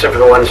part, except for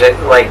the ones that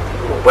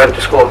went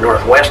to school at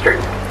Northwestern,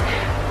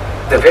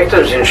 the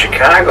victims in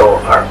Chicago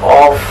are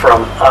all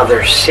from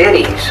other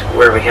cities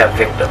where we have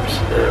victims,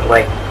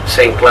 like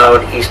St.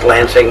 Cloud, East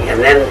Lansing, and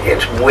then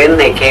it's when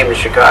they came to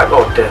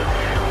Chicago to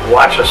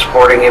watch a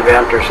sporting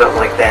event or something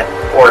like that,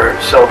 or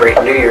celebrate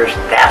New Year's,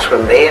 that's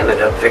when they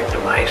ended up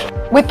victimized.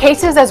 With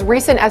cases as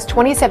recent as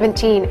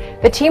 2017,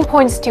 the team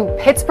points to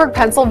Pittsburgh,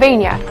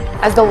 Pennsylvania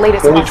as the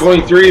latest.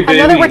 2023, baby.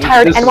 Another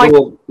retired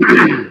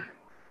NYPD.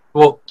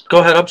 Well,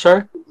 go ahead. I'm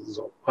sorry.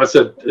 I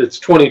said it's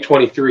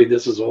 2023.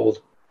 This is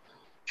old.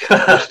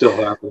 They're still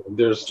happening.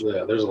 There's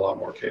a lot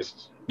more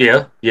cases.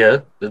 Yeah,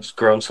 it's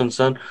grown since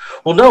then.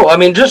 Well, no, I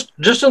mean just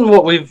in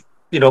what we've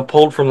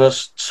pulled from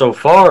this so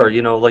far,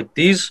 like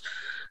these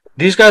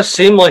guys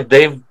seem like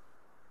they've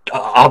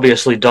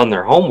obviously done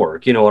their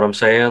homework. You know what I'm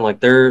saying? Like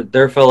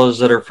they're fellas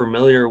that are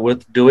familiar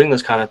with doing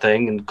this kind of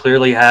thing and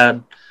clearly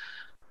had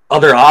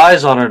other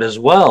eyes on it as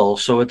well.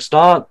 So it's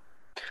not,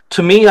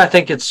 to me, I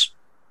think it's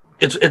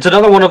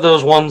another one of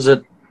those ones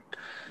that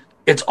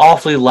it's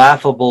awfully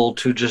laughable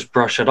to just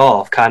brush it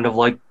off. Kind of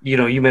like,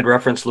 you made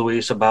reference,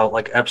 Luis, about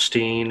like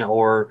Epstein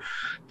or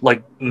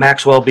like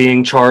Maxwell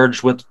being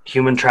charged with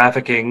human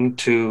trafficking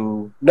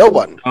to No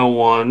one.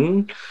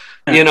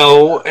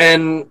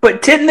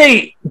 But didn't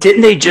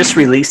they just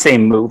release a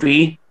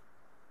movie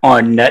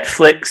on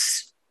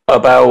Netflix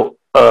about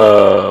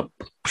a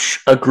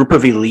group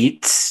of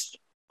elites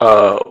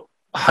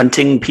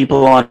hunting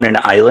people on an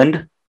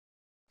island?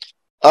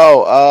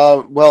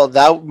 Well,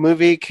 that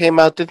movie came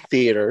out in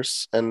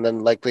theaters, and then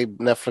likely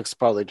Netflix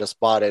probably just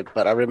bought it.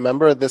 But I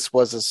remember this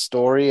was a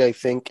story, I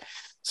think,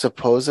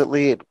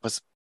 supposedly it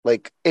was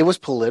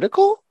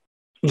political?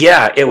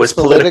 Yeah, it was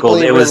political.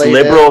 It was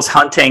liberals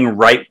hunting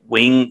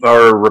right-wing,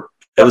 or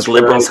it was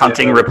liberals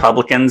hunting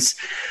Republicans.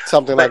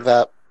 Something like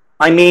that.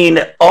 I mean,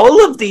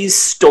 all of these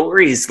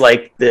stories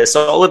like this,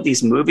 all of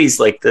these movies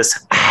like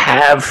this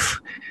have,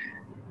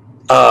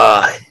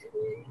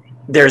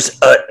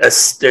 there's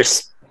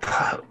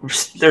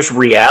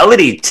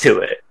reality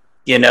to it,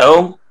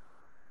 Yeah.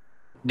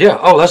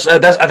 Oh, that's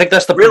I think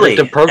that's the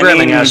predictive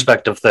programming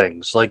aspect of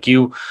things. Like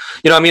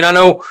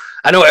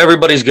I know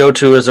everybody's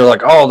go-to is they're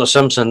like, oh, The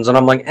Simpsons, and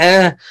I'm like,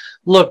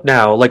 look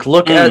now, like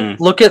look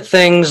at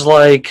things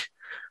like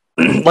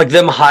like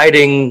them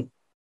hiding.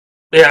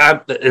 Yeah,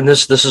 and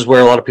this is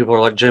where a lot of people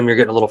are like, Jim, you're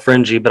getting a little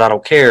fringy, but I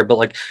don't care. But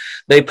like,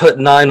 they put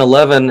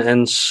 9/11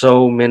 and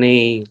so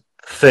many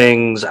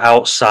things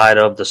outside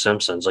of The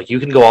Simpsons. Like, you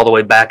can go all the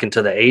way back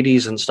into the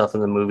 80s and stuff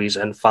in the movies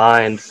and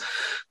find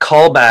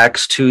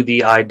callbacks to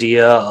the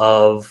idea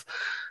of,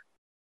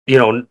 you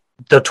know,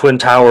 the Twin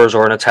Towers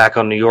or an attack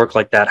on New York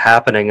like that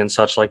happening and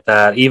such like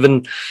that.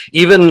 Even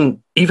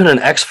an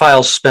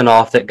X-Files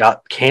spinoff that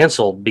got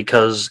canceled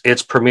because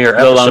its premiere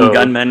The Lone episode.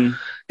 Gunman.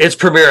 Its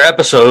premiere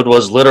episode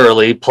was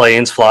literally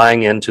planes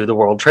flying into the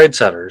World Trade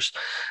Centers.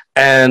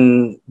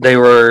 And they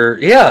were,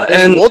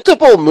 and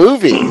multiple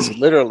movies,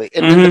 literally.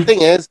 And the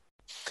thing is,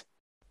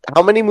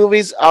 how many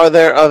movies are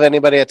there of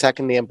anybody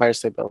attacking the Empire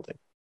State Building?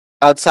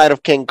 Outside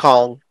of King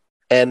Kong.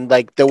 And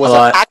like there was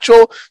an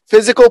actual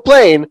physical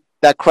plane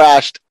that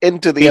crashed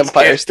into the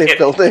Empire State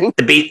Building.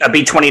 A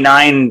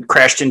B-29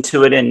 crashed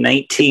into it in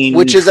 1940.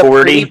 Which is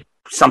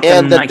something,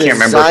 and I can't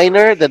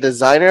remember. The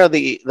designer of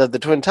the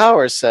Twin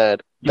Towers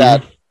said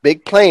that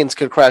big planes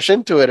could crash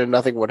into it and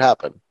nothing would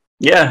happen.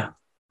 Yeah.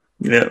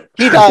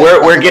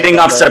 We're getting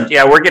off subject.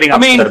 Yeah, we're getting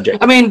off subject.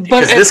 I mean,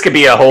 but this could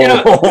be a whole. You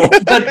know,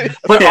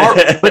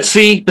 but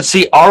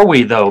see, are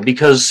we though?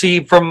 Because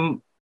see,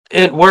 from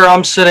it where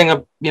I'm sitting,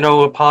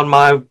 upon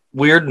my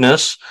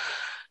weirdness,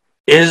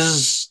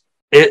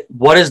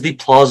 what is the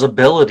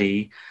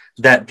plausibility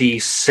that the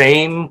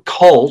same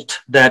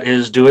cult that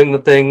is doing the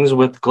things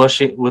with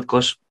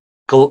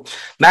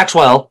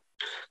Maxwell,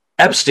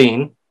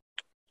 Epstein,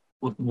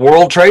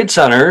 World Trade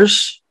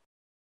Centers,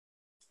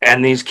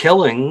 and these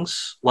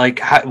killings, like,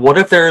 what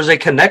if there is a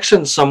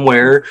connection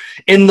somewhere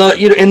in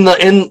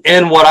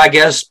what I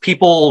guess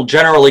people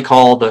generally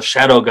call the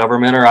shadow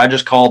government, or I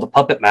just call the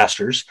puppet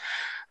masters?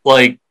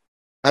 Like,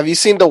 have you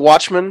seen The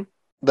Watchmen?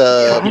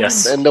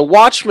 Yes. And the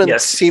Watchmen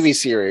TV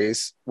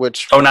series,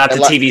 which not the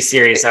TV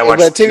series. I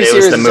watched the TV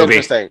series. The movie.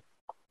 Interesting.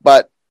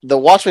 But the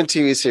Watchmen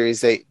TV series,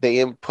 they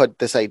input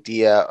this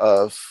idea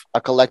of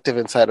a collective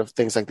inside of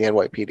things like the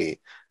NYPD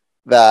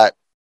that,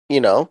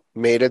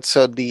 made it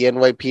so the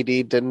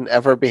NYPD didn't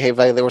ever behave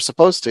like they were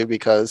supposed to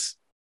because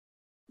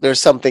there's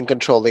something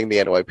controlling the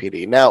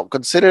NYPD. Now,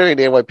 considering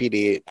the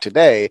NYPD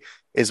today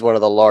is one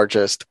of the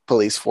largest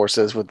police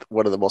forces with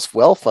one of the most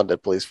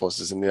well-funded police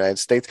forces in the United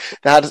States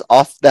that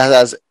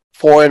has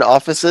foreign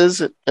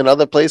offices in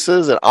other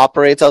places and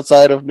operates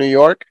outside of New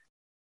York.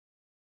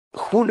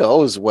 Who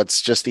knows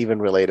what's just even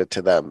related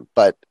to them?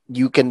 But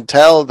you can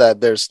tell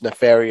that there's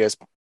nefarious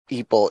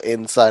people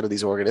inside of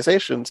these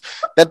organizations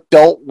that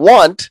don't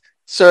want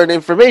certain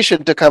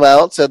information to come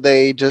out, so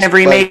they just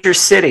every major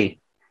city.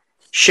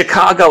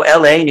 Chicago,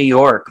 LA, New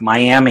York,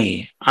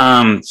 Miami,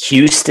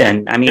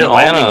 Houston. I mean,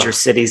 Atlanta. All major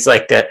cities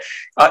like that.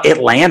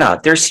 Atlanta.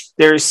 There's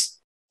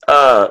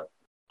an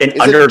Is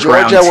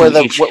underground.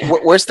 Georgia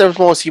where's the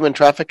most human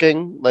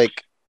trafficking? Like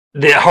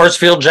the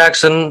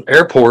Hartsfield-Jackson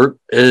Airport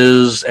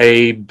is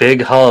a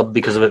big hub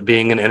because of it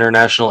being an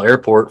international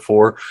airport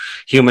for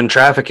human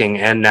trafficking.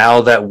 And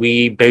now that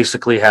we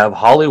basically have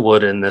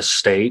Hollywood in this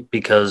state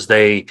because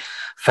they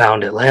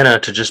found Atlanta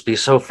to just be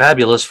so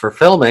fabulous for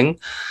filming.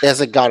 Has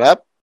it gone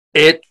up?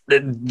 It's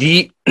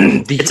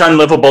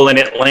unlivable in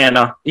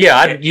Atlanta.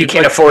 Yeah, you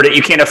can't afford it.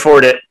 You can't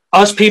afford it.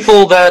 Us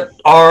people that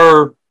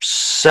are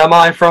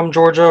semi from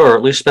Georgia, or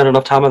at least spend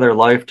enough time of their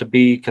life to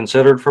be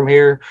considered from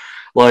here,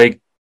 like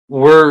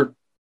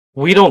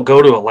we don't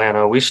go to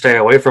Atlanta. We stay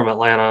away from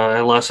Atlanta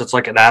unless it's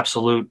like an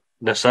absolute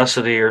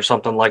necessity or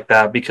something like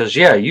that. Because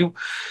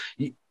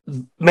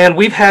man,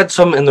 we've had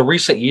some in the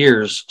recent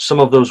years, some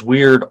of those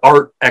weird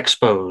art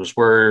expos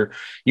where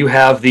you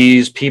have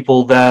these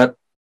people that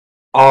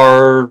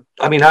are,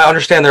 I mean, I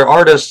understand they're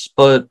artists,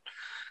 but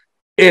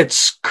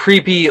it's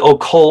creepy,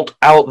 occult,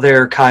 out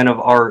there kind of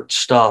art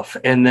stuff.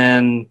 And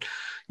then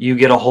you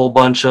get a whole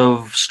bunch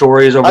of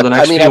stories over the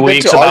next few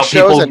weeks about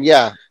people.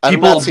 I've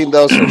not seen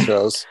those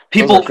shows.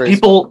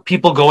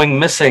 People going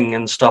missing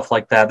and stuff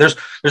like that. There's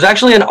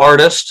actually an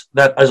artist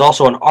that is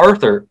also an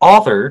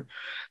author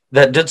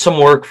that did some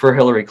work for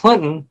Hillary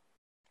Clinton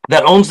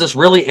that owns this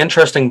really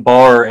interesting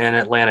bar in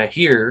Atlanta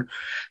here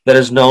that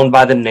is known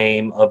by the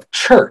name of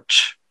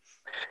Church.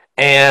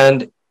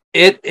 And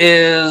it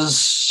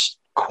is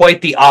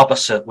quite the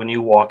opposite when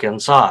you walk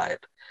inside.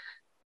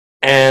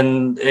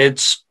 And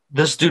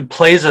this dude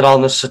plays it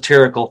on this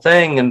satirical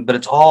thing, but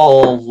it's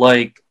all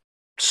like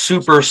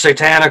super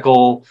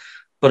satanical,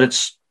 but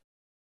it's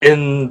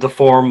in the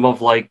form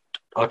of like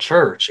a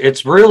church.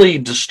 It's really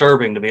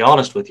disturbing, to be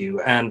honest with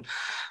you. And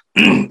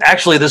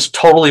actually, this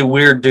totally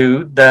weird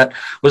dude that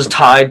was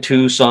tied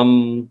to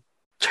some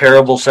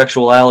terrible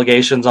sexual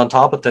allegations on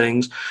top of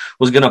things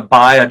was going to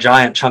buy a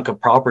giant chunk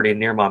of property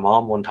near my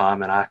mom one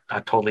time, and I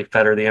totally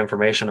fed her the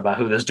information about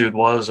who this dude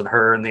was, and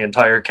her and the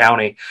entire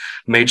county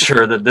made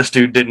sure that this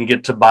dude didn't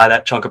get to buy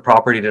that chunk of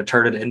property to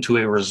turn it into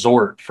a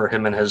resort for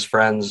him and his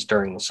friends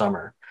during the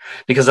summer,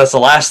 because that's the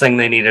last thing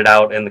they needed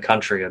out in the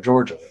country of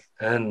Georgia.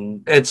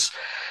 And it's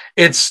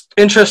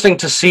interesting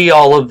to see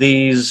all of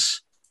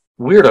these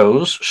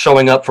weirdos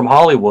showing up from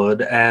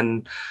Hollywood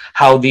and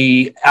how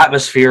the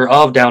atmosphere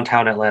of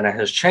downtown Atlanta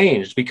has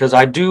changed, because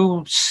I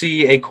do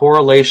see a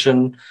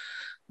correlation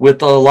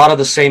with a lot of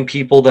the same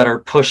people that are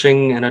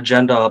pushing an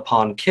agenda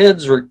upon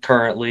kids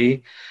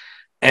currently,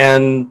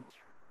 and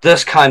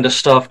this kind of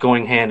stuff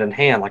going hand in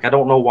hand. Like, I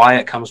don't know why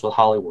it comes with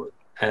Hollywood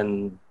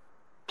and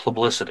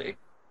publicity.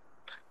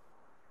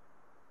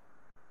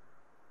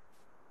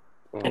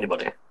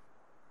 Anybody?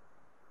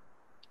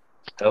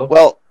 Oh?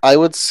 Well, I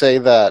would say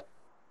that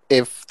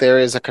if there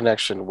is a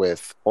connection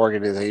with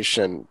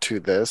organization to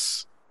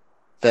this,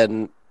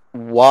 then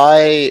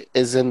why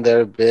isn't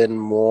there been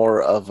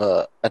more of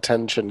a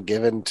attention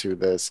given to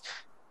this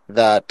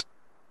that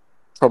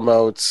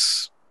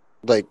promotes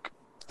like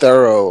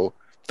thorough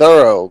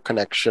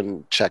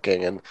connection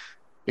checking? And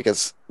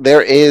because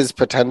there is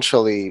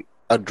potentially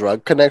a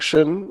drug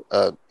connection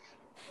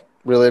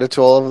related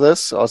to all of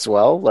this as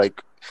well,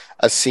 like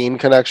a scene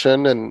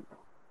connection, and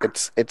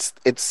it's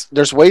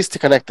there's ways to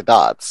connect the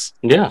dots.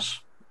 Yes.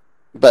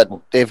 But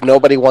if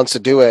nobody wants to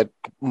do it,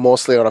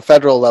 mostly on a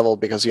federal level,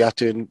 because you have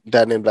to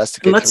then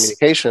investigate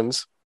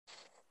communications.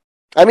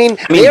 I mean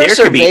they're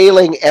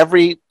surveilling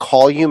every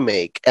call you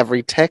make,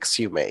 every text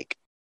you make.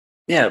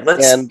 Yeah,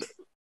 and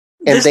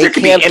there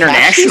could be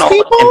international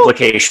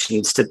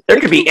implications. There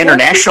could be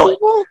international.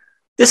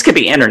 This could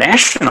be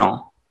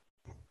international,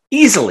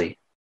 easily.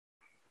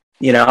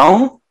 You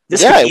know,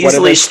 this could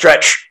easily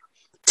stretch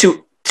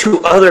to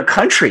other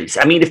countries.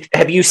 I mean,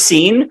 have you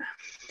seen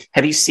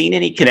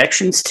any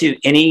connections to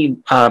any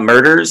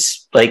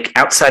murders like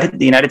outside of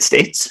the United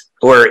States,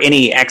 or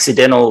any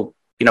accidental,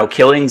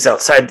 killings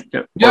outside?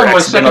 Yeah,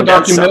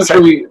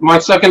 my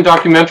second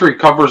documentary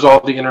covers all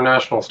the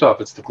international stuff.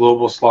 It's The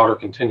Global Slaughter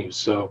Continues.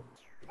 So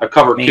I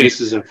covered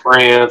cases in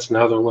France,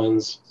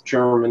 Netherlands,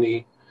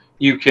 Germany,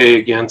 UK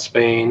again,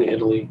 Spain,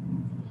 Italy.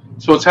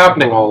 So it's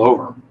happening all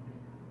over.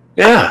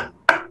 Yeah.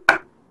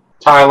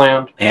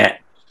 Thailand. Yeah.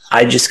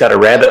 I just got a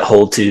rabbit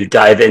hole to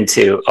dive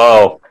into.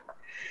 Oh,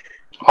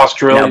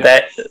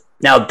 Australia.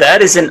 Now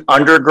that is an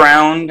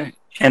underground,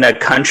 and a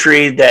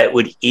country that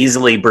would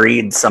easily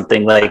breed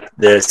something like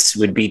this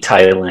would be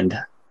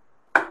Thailand.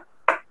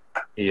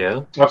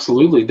 Yeah,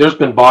 absolutely. There's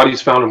been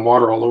bodies found in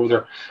water all over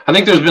there. I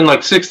think there's been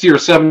like 60 or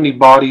 70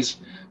 bodies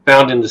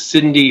found in the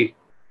Sydney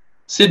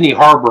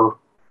Harbor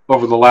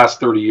over the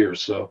last 30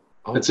 years. So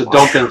it's a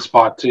dumping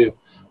spot too.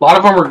 A lot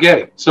of them are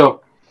gay.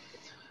 So.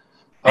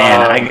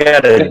 Man, I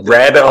got a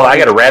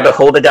rabbit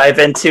hole to dive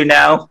into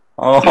now.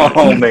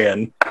 Oh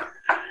man!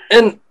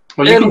 You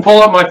can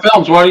pull up my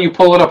films. Why don't you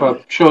pull it up?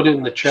 I showed it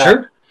in the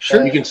chat.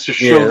 Sure. You can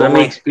show the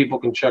links. People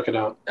can check it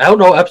out. Oh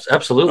no,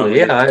 absolutely.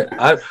 Yeah,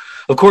 I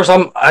of course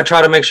I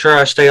try to make sure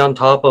I stay on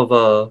top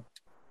of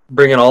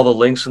bringing all the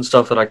links and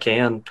stuff that I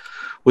can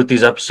with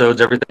these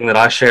episodes. Everything that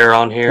I share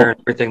on here, and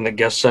everything that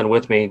guests send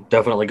with me,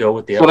 definitely go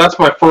with the. So that's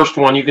my first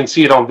one. You can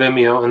see it on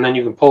Vimeo, and then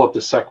you can pull up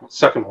the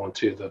second one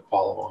too, the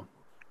follow-on.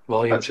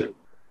 Volume 2.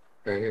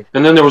 And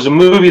then there was a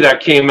movie that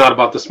came out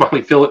about the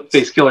Smiley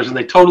face killers, and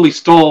they totally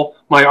stole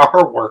my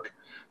artwork.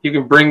 You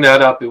can bring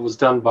that up. It was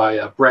done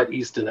by Brett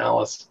Easton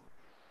Ellis.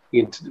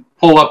 You can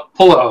pull up.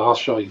 I'll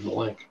show you the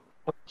link.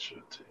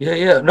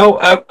 Yeah. No,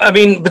 I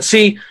mean, but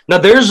see, now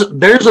there's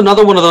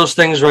another one of those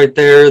things right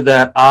there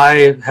that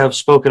I have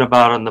spoken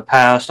about in the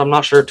past. I'm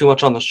not sure too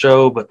much on the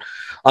show, but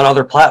on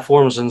other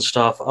platforms and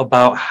stuff,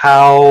 about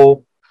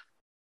how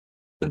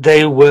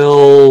they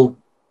will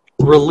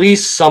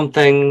release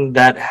something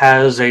that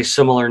has a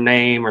similar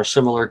name or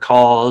similar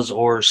cause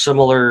or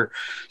similar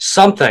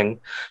something,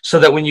 so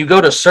that when you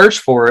go to search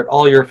for it,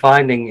 all you're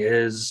finding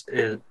is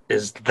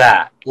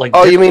that. Like,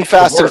 oh, you mean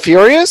Fast and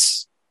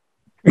Furious?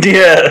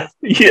 Yeah.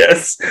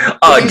 Yes.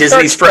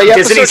 Disney's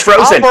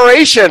Frozen.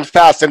 Operation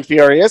Fast and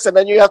Furious, and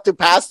then you have to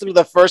pass through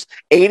the first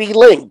 80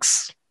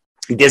 links.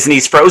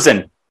 Disney's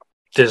Frozen.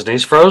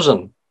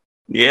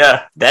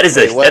 Yeah, that is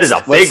a big one.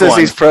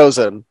 Disney's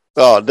Frozen.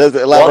 Oh,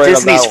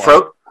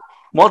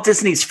 Walt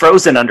Disney's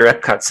Frozen under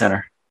Epcot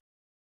Center.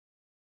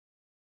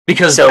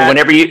 Because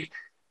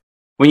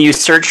when you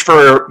search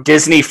for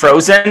Disney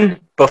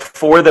Frozen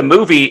before the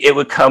movie, it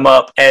would come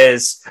up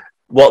as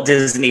Walt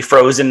Disney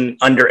Frozen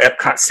under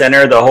Epcot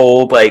Center. The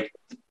whole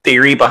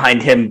theory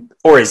behind him,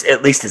 or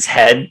at least his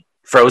head,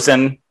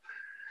 frozen.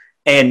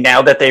 And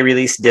now that they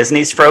released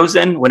Disney's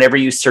Frozen, whenever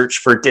you search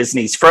for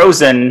Disney's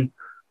Frozen,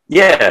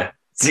 yeah,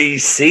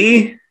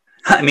 see,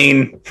 I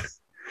mean,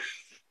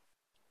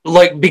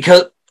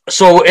 because.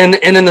 So, and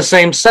in the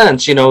same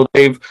sense,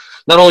 they've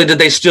not only did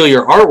they steal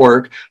your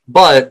artwork,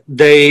 but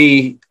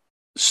they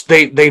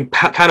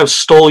kind of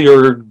stole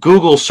your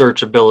Google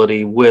search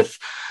ability with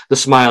the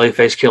Smiley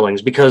face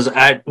killings. Because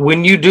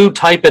when you do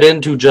type it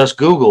into just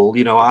Google,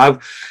 I've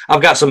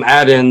got some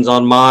add-ins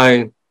on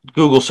my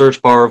Google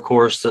search bar, of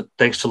course, that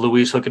thanks to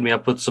Luis hooking me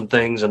up with some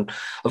things, and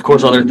of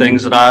course other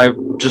things that I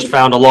just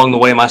found along the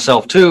way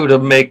myself too to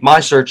make my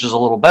searches a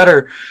little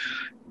better.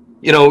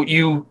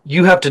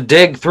 You have to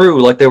dig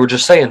through, like they were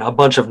just saying, a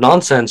bunch of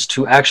nonsense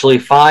to actually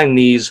find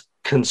these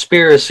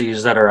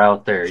conspiracies that are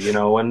out there,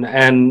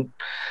 and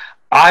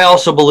I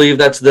also believe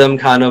that's them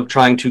kind of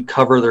trying to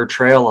cover their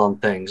trail on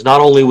things,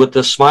 not only with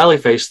this smiley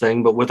face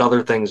thing, but with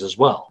other things as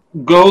well.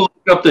 Go look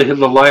up the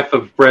life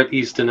of Bret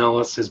Easton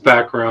Ellis, his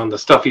background, the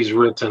stuff he's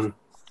written,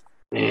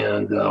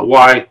 and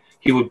why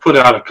he would put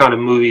out a kind of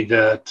movie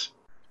that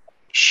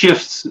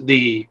shifts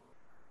the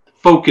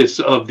focus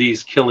of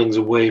these killings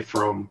away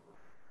from,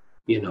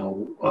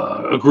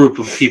 a group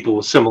of people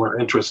with similar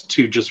interests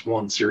to just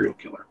one serial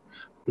killer.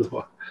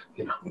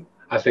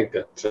 I think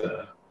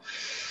that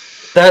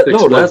I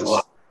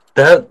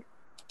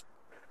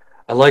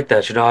like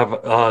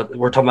that.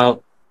 We're talking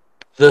about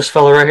this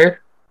fella right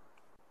here.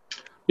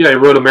 Yeah, he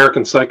wrote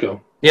American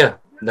Psycho. Yeah,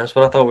 that's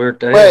what I thought we were.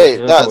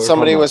 Wait,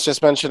 somebody was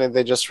just mentioning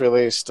they just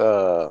released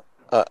a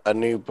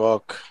new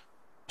book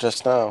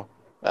just now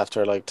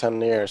after like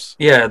 10 years.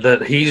 Yeah,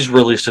 that he's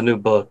released a new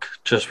book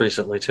just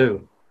recently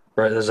too.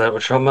 Right? Is that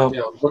what you're talking about?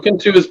 Yeah, look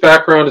into his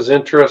background, his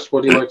interests,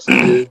 what he likes to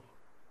do.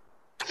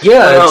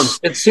 Yeah,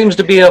 it seems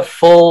to be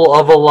full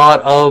of a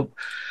lot of.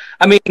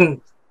 I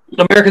mean,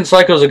 American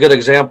Psycho is a good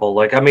example.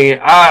 Like, I mean,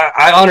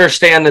 I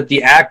understand that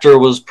the actor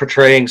was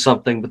portraying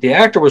something, but the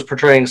actor was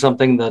portraying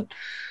something that.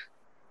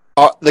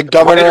 The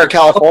governor of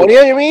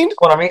California, you mean?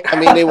 What I mean? I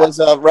mean, it was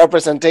a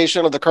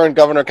representation of the current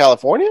governor of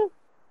California?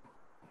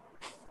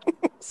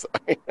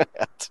 Sorry.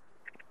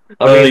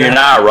 You're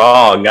not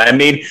wrong. I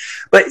mean,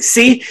 but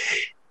see,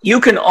 you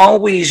can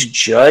always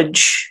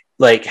judge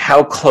like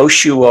how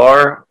close you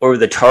are or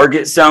the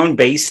target zone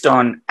based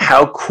on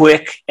how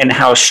quick and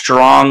how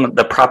strong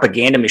the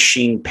propaganda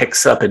machine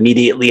picks up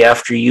immediately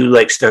after you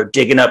like start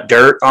digging up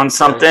dirt on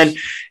something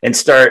and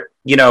start,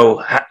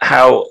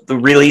 how the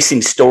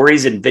releasing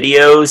stories and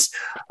videos,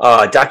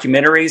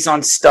 documentaries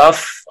on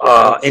stuff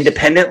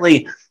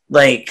independently,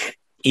 like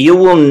you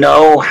will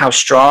know how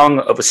strong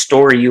of a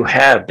story you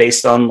have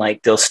based on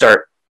like they'll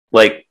start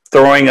like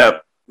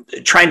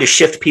trying to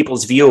shift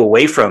people's view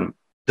away from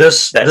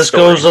this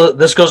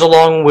goes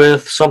along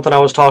with something I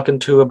was talking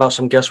to about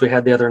some guests we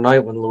had the other night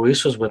when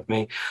Luis was with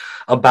me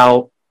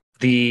about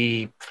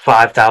the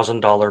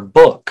 $5,000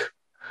 book.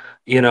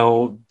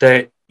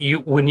 That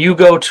when you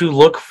go to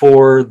look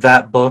for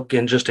that book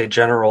in just a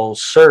general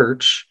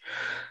search,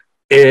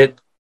 it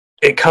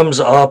comes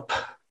up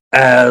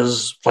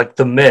as like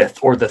the myth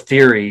or the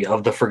theory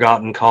of the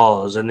forgotten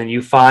cause. And then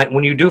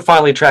when you do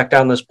finally track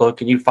down this book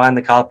and you find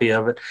the copy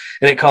of it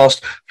and it costs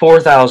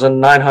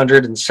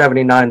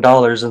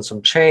 $4,979 and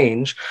some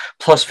change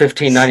plus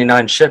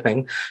 $15.99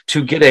 shipping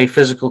to get a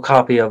physical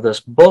copy of this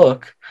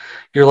book,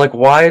 you're like,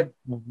 why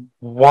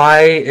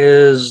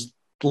is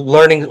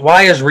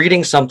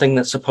reading something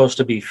that's supposed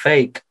to be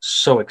fake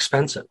so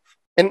expensive?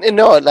 And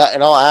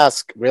I'll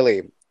ask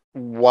really,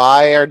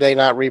 why are they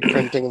not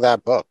reprinting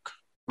that book?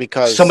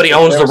 Because somebody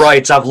owns the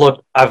rights. I've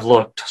looked.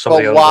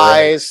 Somebody but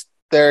why is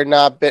there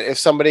not been? If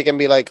somebody can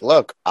be like,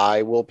 look,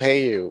 I will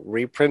pay you,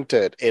 reprint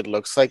it. It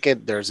looks like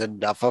there's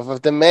enough of a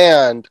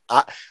demand.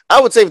 I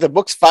would say if the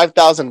book's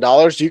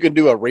 $5,000, you can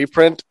do a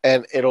reprint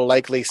and it'll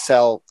likely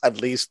sell at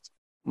least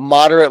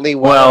moderately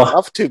well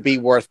enough to be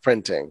worth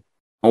printing.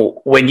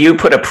 When you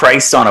put a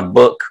price on a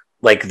book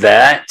like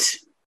that,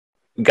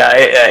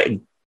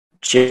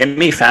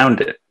 Jimmy found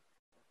it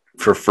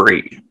for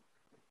free.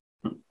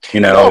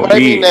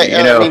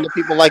 The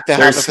people like to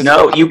have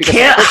you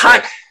can't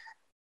hide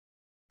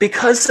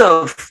because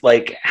of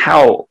like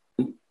how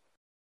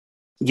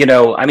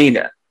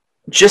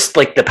just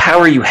like the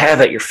power you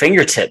have at your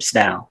fingertips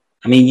now.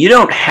 I mean, you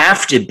don't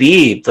have to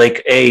be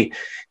a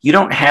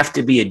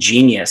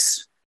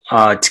genius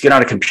to get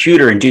on a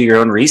computer and do your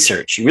own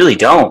research. You really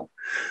don't.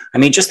 I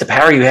mean, just the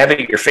power you have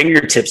at your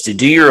fingertips to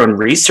do your own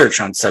research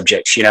on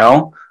subjects.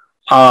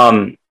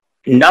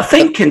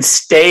 Nothing can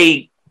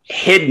stay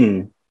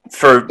hidden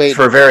for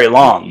very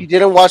long. You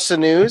didn't watch the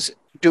news?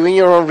 Doing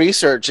your own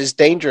research is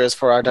dangerous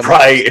for our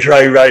democracy.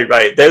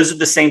 Right. Those are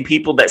the same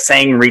people that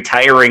saying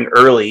retiring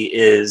early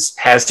is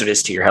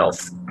hazardous to your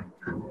health.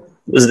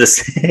 Those are the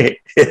same.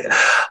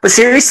 But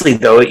seriously,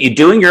 though, you're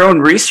doing your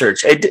own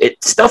research.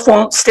 Stuff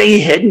won't stay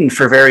hidden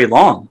for very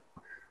long.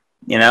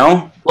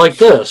 Like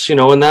this,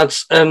 and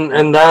that's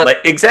and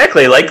that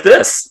exactly like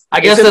this. I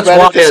guess that's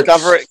why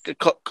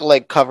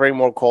covering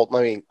more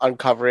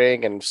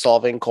uncovering and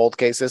solving cold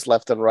cases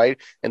left and right.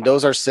 And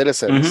those are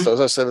citizens. Mm-hmm. Those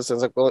are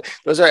citizens.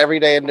 Those are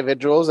everyday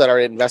individuals that are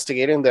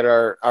investigating, that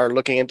are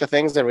looking into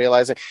things and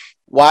realizing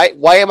why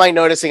am I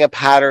noticing a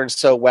pattern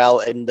so well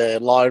in the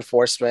law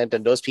enforcement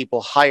and those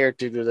people hired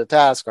to do the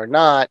task are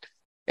not.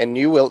 And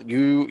you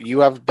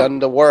have done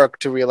the work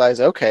to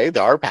realize, okay,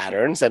 there are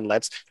patterns, and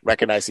let's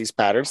recognize these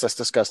patterns. Let's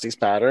discuss these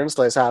patterns.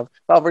 Let's have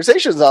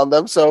conversations on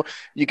them. So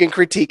you can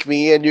critique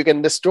me and you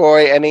can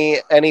destroy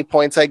any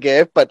points I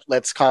give, but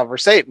let's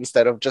conversate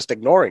instead of just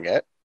ignoring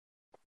it.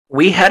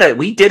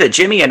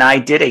 Jimmy and I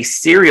did a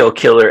serial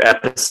killer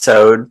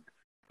episode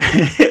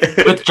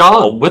with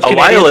John, with a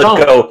while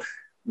ago.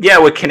 Yeah,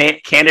 with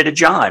Canada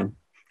John,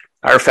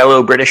 our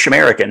fellow British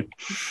American.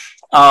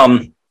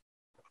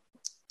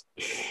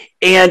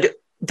 And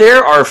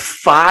there are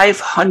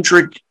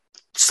 500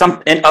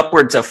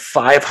 upwards of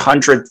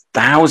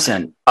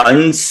 500,000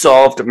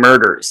 unsolved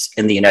murders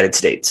in the United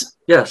States.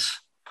 Yes.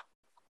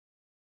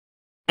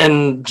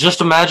 And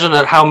just imagine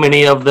at how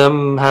many of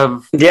them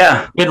have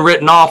been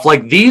written off.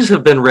 Like these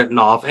have been written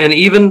off, and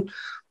even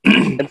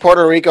in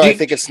Puerto Rico, I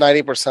think it's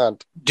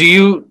 90%. Do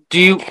you,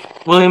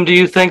 William? Do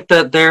you think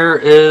that there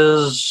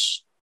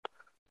is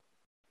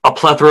a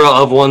plethora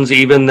of ones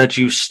even that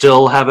you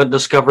still haven't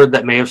discovered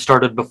that may have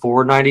started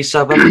before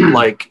 97?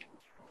 Like,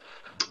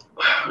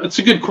 it's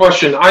a good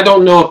question. I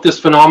don't know if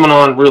this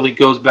phenomenon really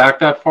goes back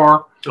that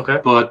far. Okay,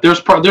 but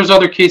there's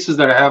other cases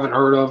that I haven't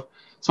heard of.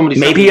 Somebody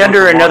maybe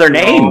under another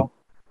name.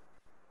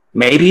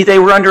 Maybe they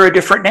were under a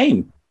different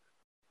name.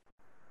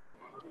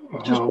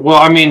 Well,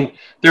 I mean,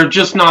 they're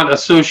just not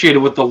associated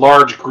with the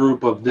large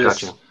group of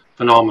this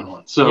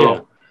phenomenon.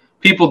 So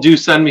people do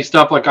send me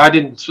stuff. Like I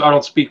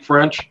don't speak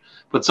French,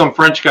 but some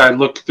French guy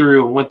looked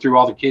through and went through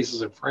all the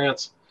cases in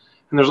France.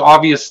 And there's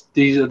obvious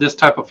this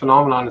type of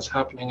phenomenon is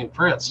happening in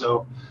France.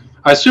 So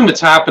I assume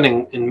it's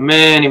happening in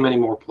many, many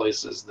more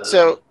places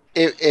than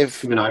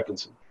if even I can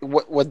see.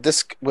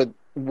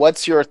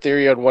 What's your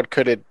theory on what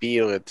could it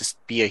be? Would this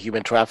be a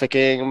human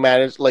trafficking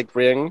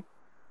ring?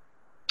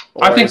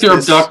 Or I think they're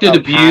abducted,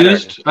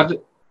 abused.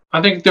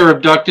 I think they're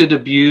abducted,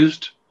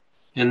 abused,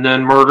 and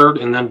then murdered,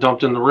 and then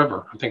dumped in the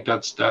river. I think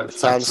that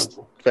sounds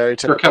very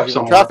typical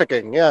human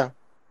trafficking. Yeah,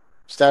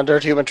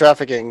 standard human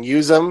trafficking.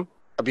 Use them,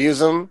 abuse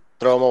them,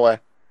 throw them away.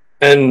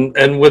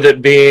 And with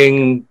it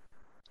being,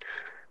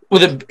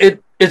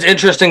 it's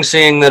interesting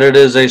seeing that it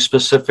is a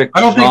specific.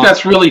 I don't think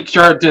that's really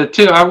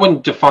I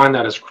wouldn't define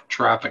that as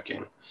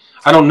trafficking.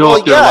 I don't know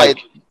if they're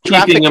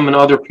keeping them and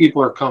other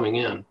people are coming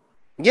in.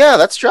 Yeah,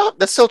 that's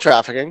still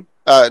trafficking.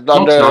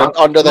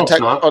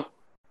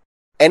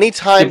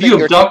 Anytime if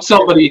you abduct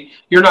somebody,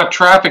 you're not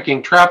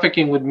trafficking.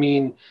 Trafficking would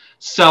mean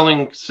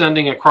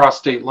sending across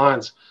state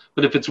lines.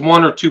 But if it's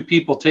one or two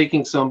people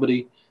taking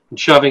somebody and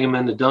shoving them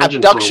in the dungeon,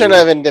 abduction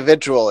of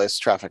individual is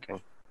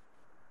trafficking.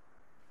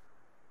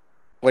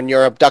 When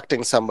you're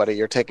abducting somebody,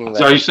 you're taking them.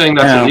 So are you saying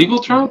that's a legal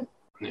term?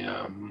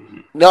 Yeah.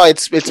 No,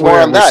 it's more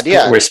on that.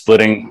 Yeah, we're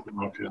splitting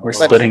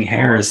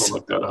hairs.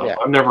 Look that up.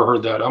 I've never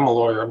heard that. I'm a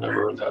lawyer. I've never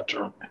heard that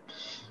term.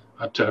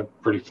 I'm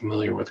pretty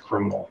familiar with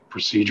criminal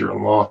procedure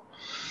and law,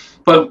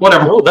 but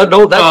whatever.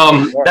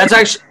 That's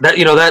actually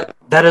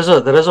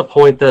that is a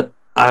point that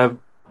I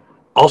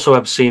also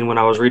have seen when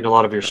I was reading a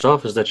lot of your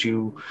stuff, is that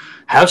you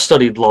have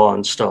studied law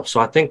and stuff. So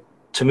I think,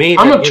 to me,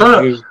 I'm an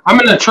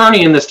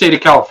attorney in the state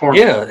of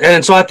California. Yeah,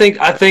 and so I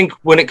think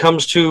when it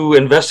comes to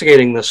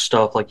investigating this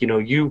stuff, like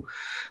you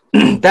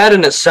that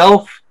in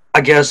itself,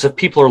 I guess, if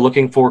people are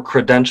looking for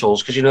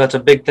credentials, because that's a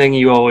big thing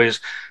you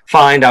always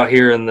find out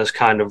here in this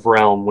kind of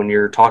realm when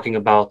you're talking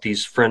about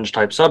these fringe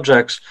type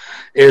subjects,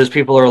 is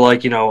people are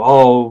like,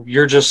 oh,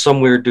 you're just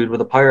some weird dude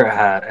with a pirate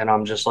hat, and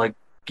I'm just like,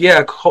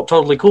 yeah,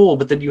 totally cool.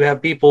 But then you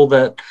have people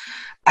that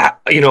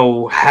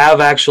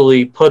have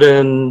actually put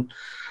in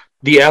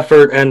the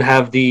effort and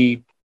have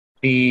the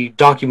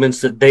documents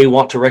that they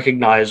want to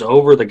recognize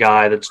over the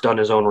guy that's done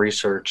his own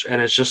research.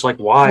 And it's just like,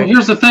 why? Well,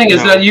 here's the thing,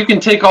 is that you can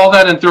take all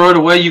that and throw it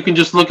away. You can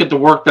just look at the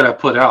work that I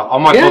put out. All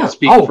my books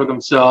speak for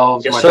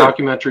themselves. Yes, my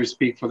documentaries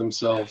speak for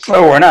themselves.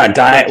 Oh, we're not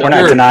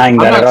denying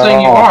that. I'm not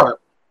saying you are.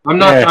 I'm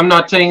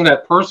not saying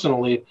that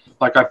personally,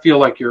 like I feel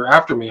like you're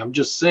after me. I'm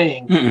just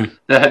saying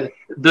that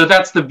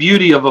that's the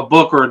beauty of a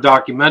book or a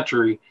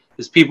documentary,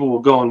 is people will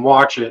go and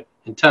watch it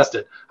and test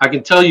it. I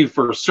can tell you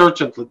for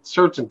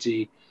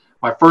certainty,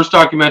 my first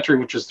documentary,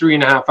 which is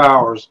 3.5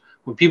 hours,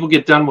 when people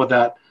get done with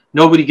that,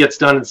 nobody gets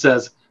done and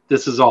says,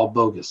 this is all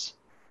bogus.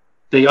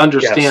 They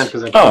understand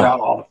because I put out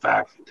all the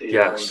facts.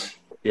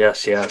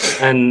 Yes.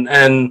 And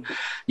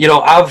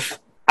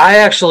I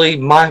actually,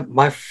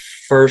 my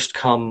first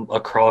come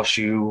across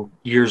you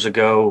years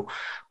ago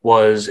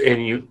was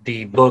in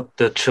the book,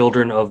 The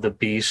Children of the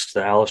Beast,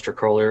 the Aleister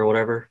Crowley or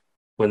whatever,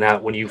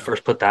 when you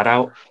first put that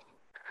out.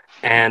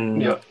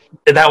 And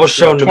that was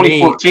shown to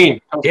me.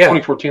 2014. That was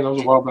 2014. That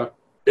was a while back.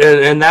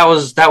 And that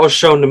was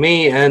shown to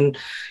me, and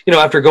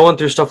after going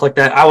through stuff like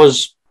that,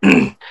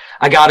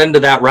 I got into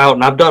that route,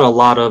 and I've done a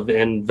lot of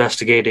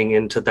investigating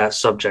into that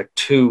subject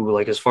too,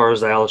 like as far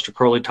as the Aleister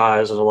Crowley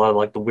ties and a lot of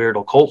like the weird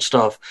occult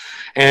stuff.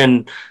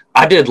 And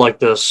I did like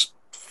this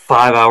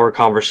 5-hour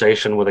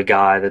conversation with a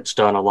guy that's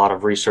done a lot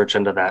of research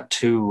into that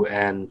too,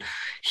 and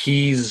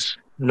he's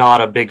not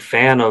a big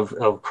fan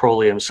of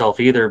Crowley himself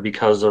either,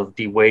 because of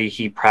the way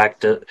he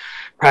practices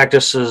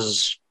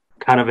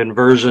kind of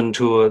inversion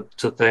to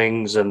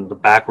things, and the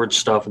backward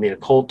stuff and the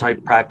occult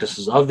type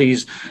practices of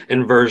these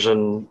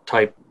inversion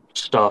type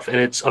stuff. And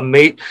it's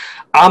I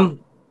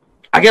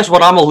guess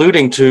what I'm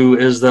alluding to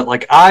is that,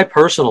 like, I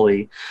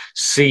personally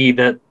see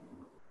that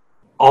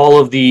all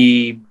of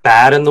the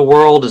bad in the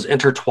world is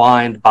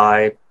intertwined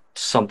by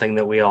something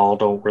that we all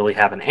don't really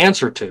have an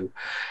answer to.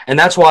 And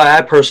that's why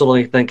I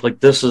personally think, like,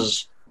 this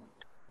has,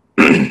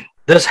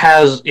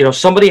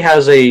 somebody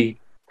has a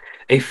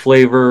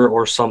flavor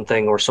or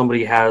something, or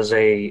somebody has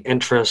a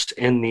interest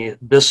in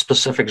this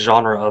specific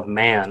genre of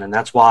man. And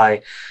that's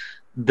why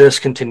this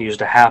continues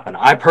to happen.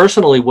 I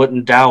personally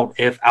wouldn't doubt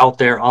if out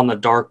there on the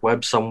dark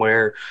web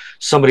somewhere,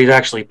 somebody's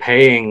actually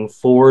paying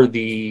for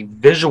the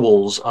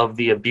visuals of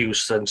the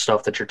abuse and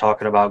stuff that you're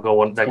talking about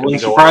going. That It could be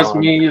wouldn't going surprise on.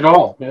 me at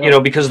all. Yeah. You know,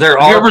 because there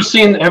Have are.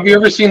 you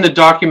ever seen the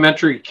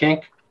documentary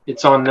Kink?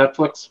 It's on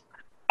Netflix.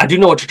 I do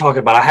know what you're talking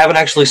about. I haven't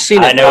actually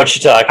seen it. I know what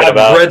you're talking I've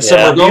about. read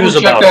some reviews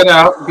about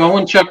it. Go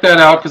and check that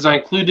out because I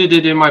included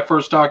it in my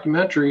first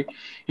documentary.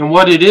 And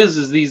what it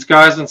is these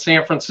guys in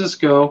San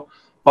Francisco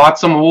bought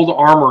some old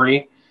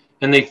armory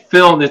and they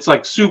filmed. It's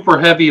like super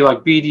heavy, like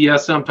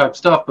BDSM type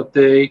stuff, but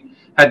they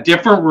had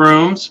different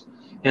rooms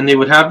and they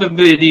would have the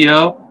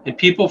video and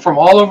people from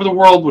all over the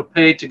world would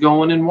pay to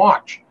go in and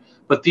watch.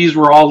 But these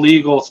were all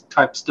legal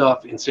type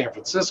stuff in San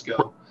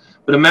Francisco.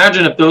 But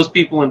imagine if those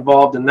people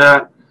involved in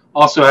that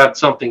also had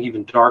something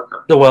even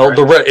darker. Well,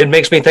 right? It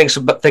makes me think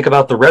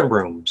about the red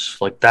rooms,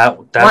 like that.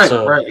 That's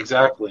right,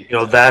 exactly. You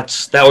know,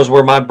 that was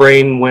where my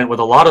brain went with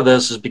a lot of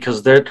this, is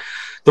because the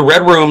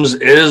red rooms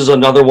is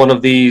another one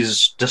of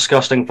these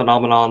disgusting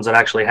phenomenons that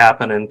actually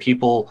happen, and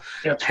people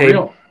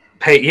real.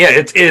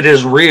 It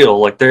is real.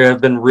 Like there have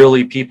been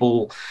really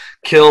people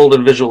killed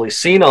and visually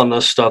seen on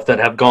this stuff that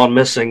have gone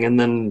missing, and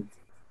then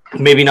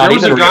maybe not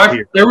even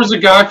reappear. There was a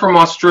guy from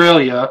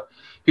Australia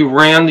who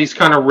ran these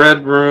kind of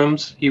red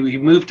rooms. He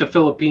moved to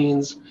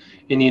Philippines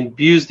and he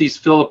abused these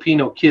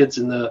Filipino kids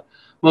in the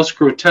most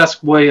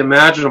grotesque way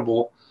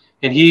imaginable.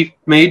 And he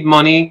made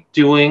money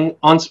doing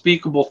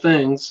unspeakable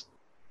things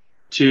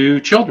to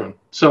children.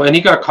 And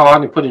he got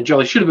caught and put in jail.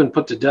 He should have been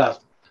put to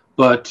death.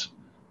 But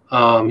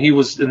and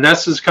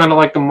this is kind of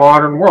like the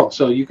modern world.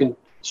 So you can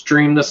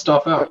stream this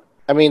stuff out.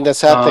 I mean, the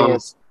sad thing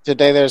is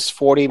today there's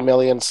 40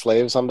 million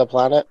slaves on the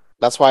planet.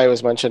 That's why I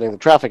was mentioning the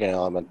trafficking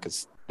element,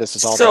 because this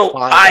is all. So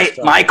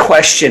my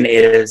question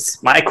is,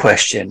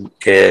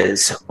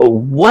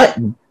 what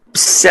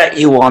set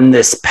you on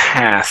this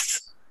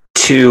path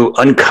to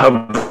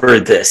uncover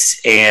this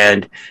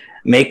and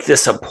make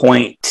this a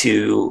point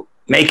to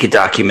make a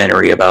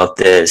documentary about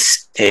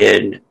this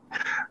and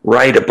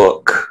write a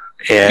book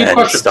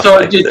and stuff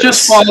like this?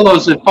 Just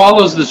follows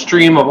the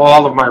stream of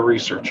all of my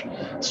research.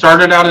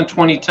 Started out in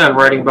 2010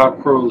 writing about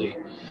Crowley.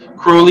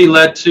 Crowley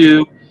led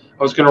to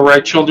I was going to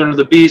write Children of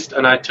the Beast,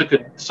 and I took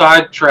a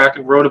sidetrack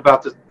and wrote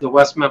about the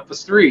West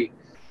Memphis Three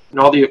and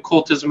all the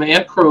occultism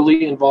and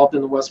Crowley involved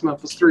in the West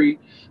Memphis Three.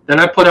 Then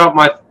I put out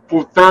my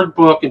third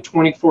book in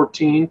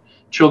 2014,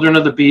 Children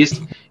of the Beast.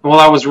 And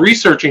while I was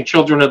researching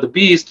Children of the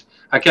Beast,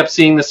 I kept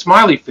seeing the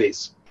smiley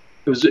face.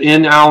 It was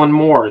in Alan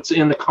Moore. It's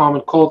in the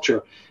common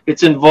culture.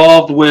 It's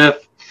involved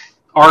with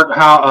art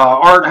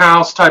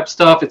house type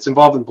stuff. It's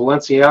involved in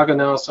Balenciaga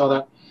now. I saw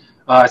that.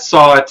 I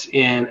saw it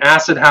in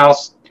Acid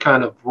House,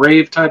 kind of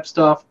rave type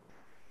stuff.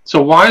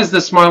 So why is the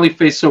smiley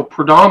face so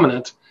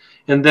predominant?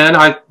 And then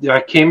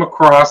I came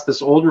across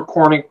this old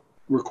recording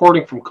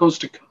from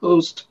Coast to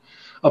Coast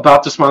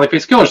about the smiley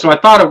face killer. So I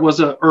thought it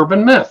was an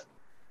urban myth.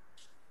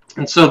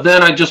 And so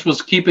then I just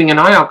was keeping an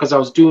eye out because I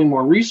was doing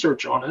more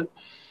research on it.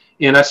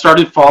 And I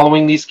started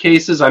following these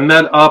cases. I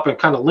met up and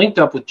kind of linked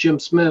up with Jim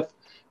Smith,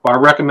 who I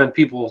recommend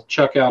people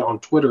check out on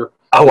Twitter.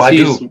 Oh,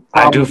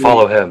 I do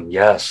follow him.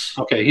 Yes.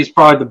 Okay, he's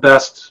probably the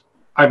best.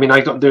 I mean,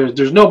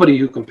 there's nobody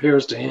who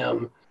compares to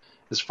him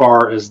as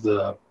far as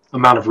the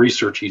amount of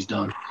research he's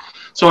done.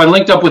 So I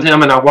linked up with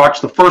him and I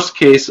watched the first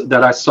case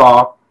that I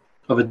saw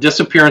of a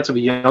disappearance of a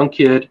young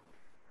kid.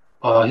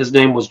 His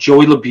name was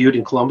Joey LaBute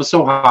in Columbus,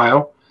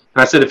 Ohio.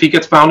 And I said, if he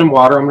gets found in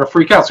water, I'm going to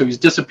freak out. So he's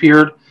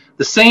disappeared.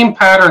 The same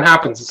pattern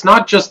happens. It's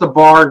not just the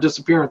bar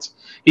disappearance.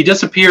 He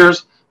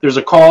disappears. There's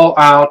a call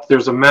out.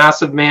 There's a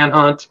massive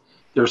manhunt.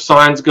 Their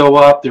signs go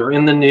up. They're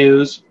in the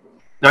news.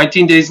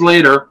 19 days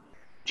later,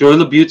 Joey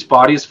LaBute's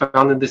body is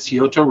found in the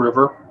Scioto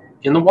River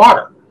in the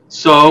water.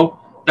 So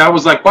that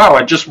was like, wow,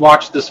 I just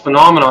watched this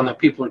phenomenon that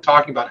people are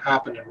talking about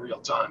happen in real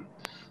time.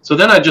 So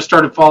then I just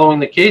started following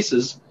the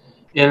cases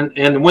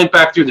and went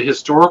back through the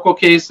historical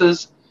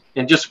cases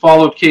and just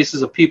followed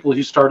cases of people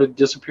who started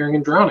disappearing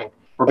and drowning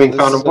or being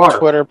found in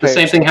water. The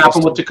same thing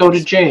happened with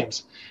Dakota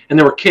James. And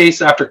there were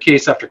case after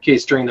case after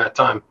case during that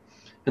time.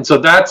 And so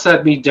that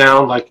set me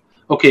down like,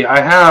 okay,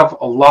 I have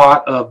a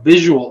lot of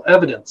visual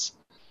evidence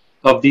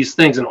of these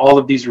things and all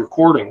of these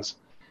recordings.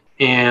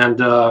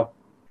 And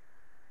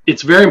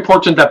it's very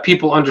important that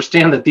people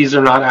understand that these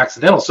are not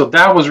accidental. So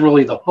that was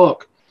really the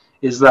hook,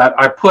 is that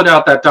I put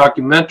out that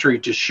documentary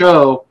to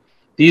show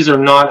these are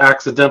not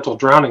accidental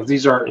drownings.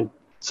 These are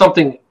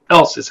something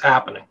else is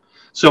happening.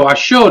 So I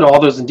showed all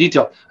those in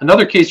detail.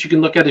 Another case you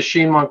can look at is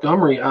Shane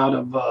Montgomery out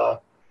of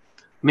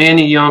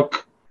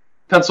Manayunk,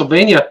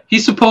 Pennsylvania. He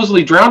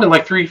supposedly drowned in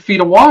like 3 feet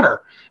of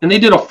water. And they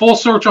did a full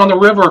search on the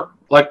river,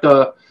 like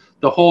the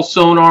whole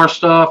sonar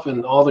stuff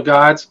and all the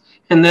guides.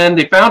 And then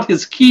they found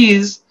his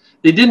keys.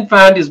 They didn't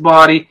find his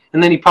body.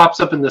 And then he pops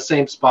up in the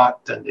same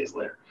spot 10 days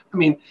later. I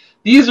mean,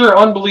 these are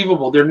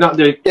unbelievable. They're not.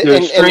 They're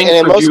strange. And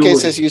in most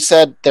cases, you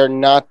said they're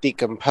not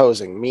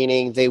decomposing,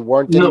 meaning they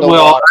weren't in the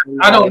water.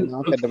 I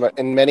don't.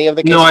 In many of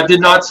the cases, no, I did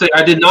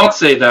not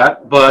say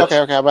that. But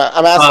okay. I'm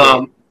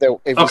asking.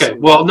 Okay.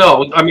 Well,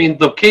 no. I mean,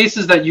 the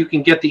cases that you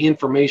can get the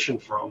information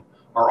from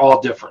are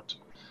all different.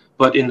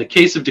 But in the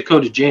case of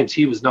Dakota James,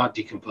 he was not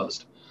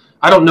decomposed.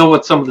 I don't know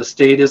what some of the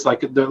state is.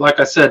 Like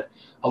I said,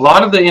 a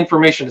lot of the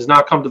information has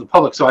not come to the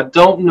public, so I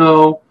don't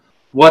know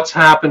what's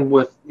happened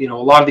with, a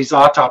lot of these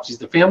autopsies.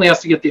 The family has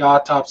to get the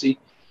autopsy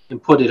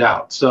and put it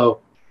out. So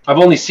I've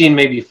only seen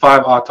maybe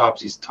 5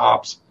 autopsies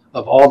tops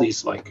of all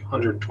these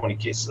 120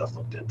 cases I've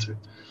looked into.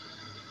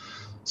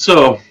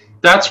 So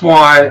that's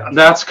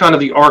kind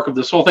of the arc of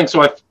this whole thing. So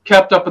I've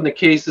kept up in the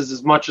cases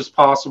as much as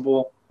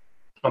possible.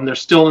 They're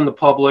still in the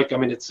public. I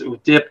mean,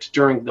 it dipped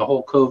during the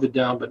whole COVID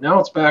down, but now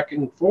it's back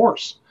in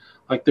force.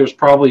 There's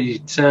probably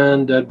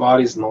 10 dead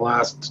bodies in the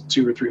last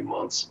 2 or 3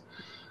 months.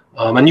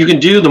 And you can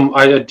do them.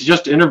 I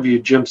just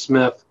interviewed Jim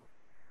Smith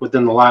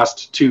within the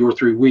last 2 or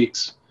 3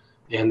 weeks,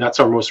 and that's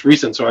our most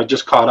recent. So I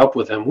just caught up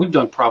with him. We've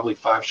done probably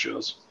 5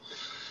 shows.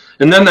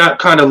 And then that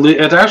kind of,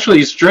 it actually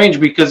is strange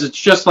because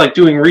it's just like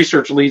doing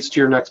research leads to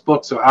your next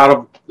book. So out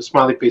of the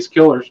Smiley Face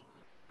Killers,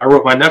 I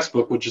wrote my next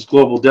book, which is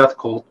Global Death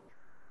Cult,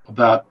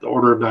 about the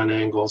Order of Nine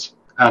Angles,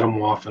 Adam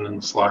Waffen, and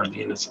the Slaughter of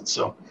the Innocent.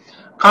 So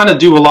kind of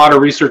do a lot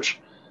of research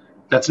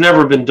that's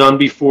never been done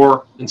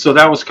before. And so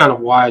that was kind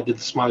of why I did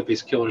the Smiley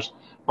Face Killers.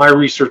 My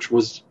research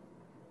was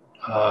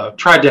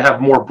tried to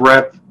have more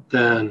breadth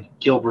than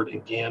Gilbert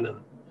and Gannon.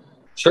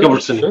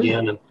 Gilbertson and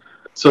Gannon.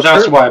 So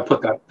that's why I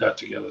put that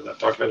together, that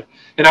documentary.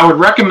 And I would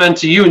recommend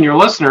to you and your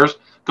listeners,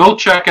 go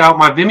check out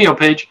my Vimeo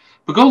page,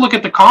 but go look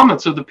at the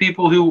comments of the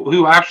people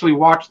who actually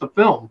watched the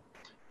film.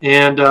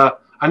 And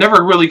I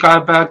never really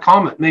got a bad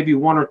comment, maybe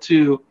 1 or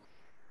 2.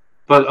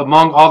 But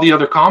among all the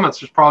other comments,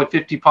 there's probably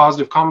 50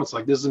 positive comments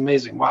like, this is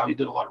amazing. Wow, you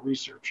did a lot of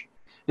research.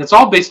 And it's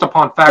all based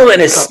upon fact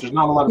and stuff. There's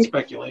not a lot of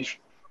speculation.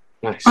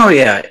 Nice. Oh,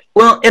 yeah.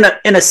 Well,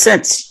 in a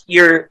sense,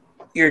 you're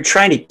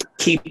trying to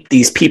keep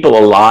these people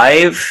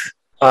alive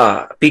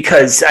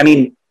because, I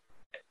mean,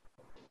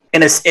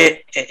 in a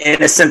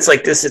sense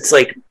like this, it's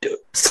like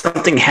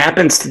something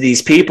happens to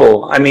these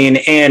people. I mean,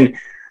 and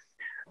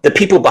the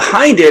people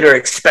behind it are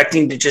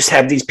expecting to just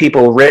have these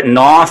people written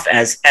off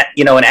as,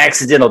 an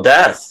accidental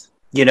death,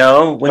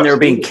 when they're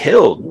being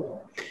killed.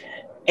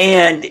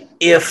 And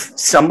if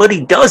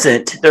somebody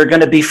doesn't, they're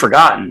going to be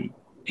forgotten,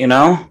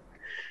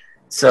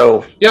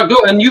 So yeah, go,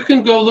 and you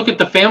can go look at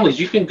the families.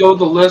 You can go to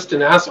the list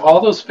and ask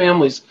all those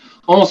families.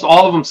 Almost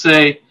all of them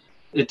say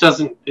it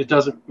doesn't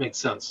make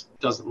sense.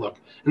 It doesn't look.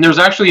 And there's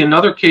actually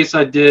another case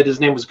I did. His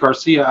name was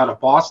Garcia out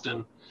of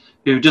Boston,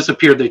 who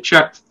disappeared. They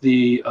checked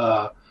the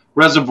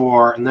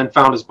reservoir and then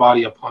found his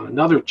body upon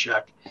another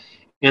check.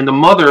 And the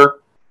mother's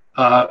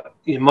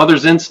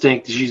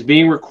instinct, she's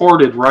being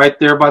recorded right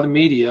there by the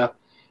media,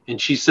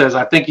 and she says,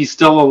 I think he's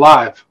still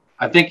alive.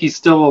 I think he's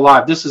still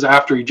alive. This is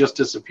after he just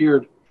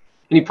disappeared.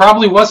 And he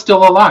probably was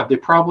still alive. They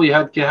probably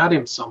had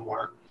him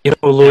somewhere.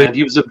 Louis, and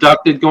he was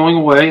abducted going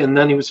away, and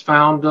then he was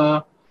found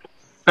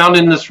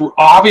in this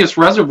obvious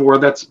reservoir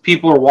that's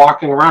people are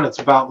walking around. It's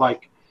about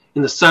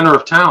in the center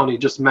of town. He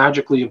just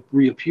magically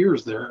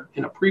reappears there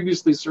in a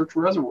previously searched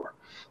reservoir.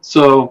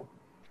 So,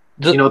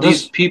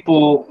 these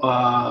people,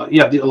 a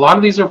lot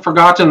of these are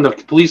forgotten. The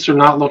police are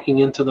not looking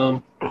into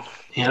them.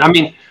 And I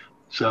mean,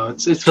 so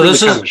this is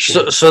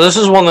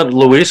one that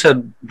Luis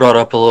had brought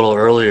up a little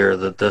earlier,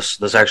 that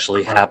this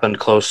actually happened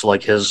close to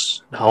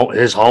his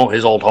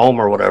old home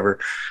or whatever.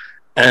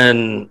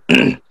 And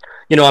I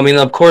mean,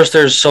 of course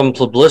there's some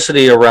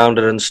publicity around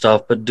it and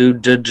stuff, but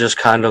dude did just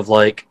kind of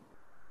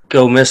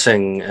go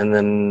missing and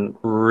then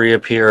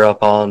reappear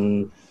up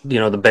on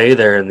the bay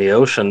there in the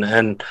ocean.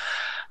 And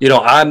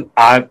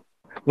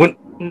when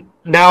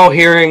now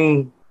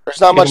hearing,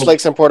 there's not much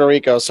lakes in Puerto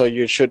Rico, so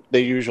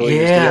they usually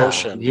use the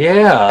ocean.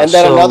 Yeah. And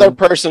then another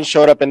person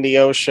showed up in the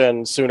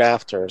ocean soon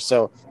after.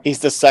 So he's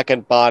the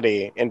second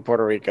body in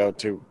Puerto Rico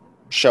to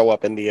show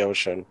up in the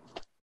ocean.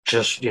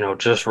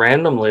 Just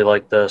randomly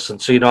like this.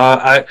 And so,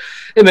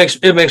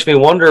 it makes me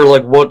wonder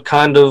what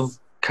kind of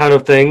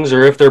things,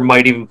 or if there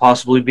might even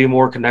possibly be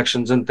more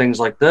connections and things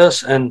like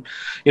this. And,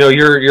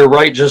 you're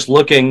right. Just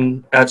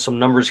looking at some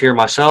numbers here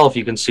myself,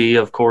 you can see,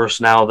 of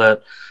course, now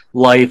that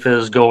life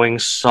is going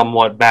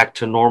somewhat back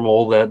to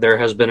normal, that there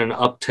has been an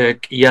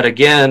uptick yet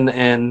again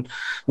in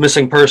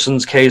missing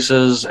persons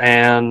cases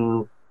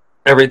and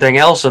everything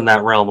else in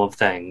that realm of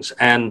things.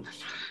 And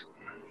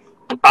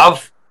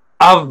I've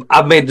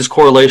made this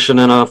correlation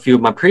in a few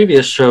of my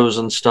previous shows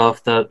and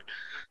stuff that,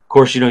 of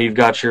course, you've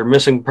got your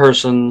missing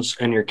persons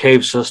and your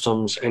cave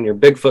systems and your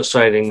Bigfoot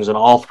sightings, and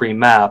all 3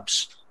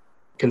 maps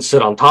can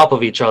sit on top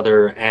of each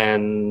other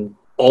and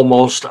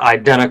almost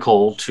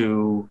identical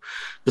to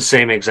the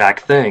same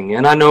exact thing.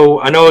 And I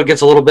know it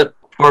gets a little bit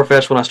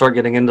far-fetched when I start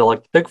getting into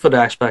the Bigfoot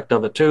aspect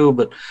of it too,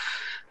 but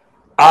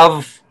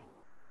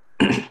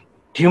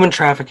human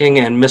trafficking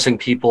and missing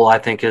people, I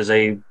think, is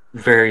a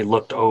very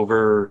looked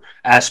over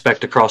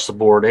aspect across the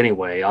board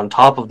anyway. On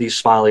top of these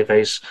smiley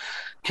face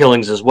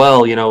killings as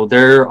well,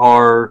 there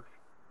are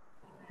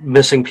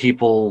missing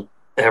people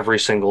every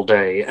single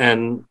day.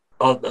 And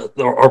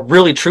a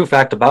really true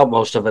fact about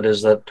most of it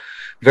is that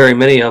very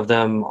many of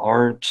them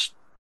aren't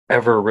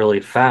ever really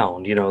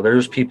found.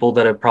 There's people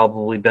that have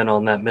probably been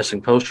on that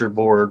missing poster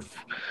board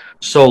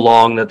so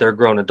long that they're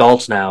grown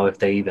adults now, if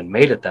they even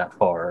made it that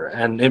far.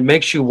 and it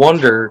makes you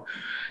wonder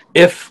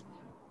if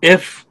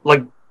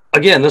like,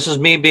 again, this is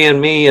me being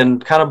me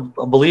and kind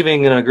of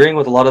believing and agreeing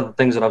with a lot of the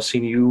things that I've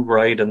seen you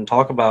write and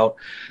talk about,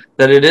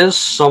 that it is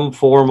some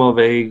form of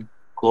a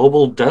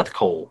global death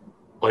cult,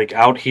 like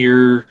out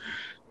here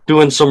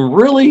doing some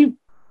really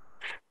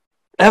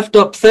effed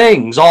up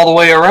things all the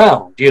way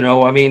around.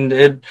 I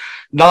mean,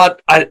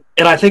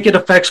 I think it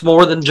affects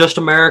more than just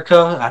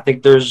America. I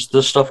think there's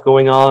this stuff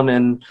going on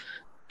in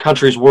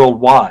countries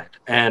worldwide.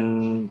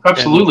 And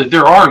absolutely,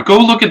 there are. Go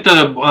look at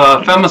the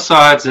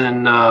femicides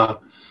in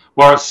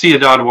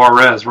Ciudad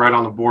Juarez, right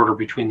on the border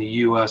between the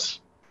U.S.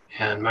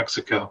 and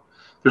Mexico.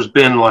 There's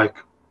been like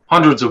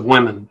hundreds of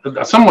women.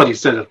 Somebody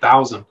said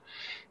 1,000,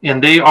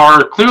 and they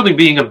are clearly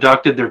being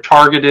abducted. They're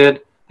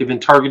targeted. They've been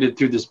targeted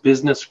through this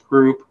business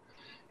group,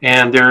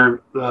 and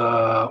they're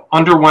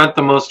underwent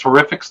the most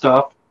horrific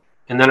stuff,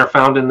 and then are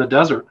found in the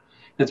desert.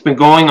 It's been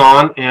going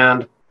on,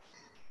 and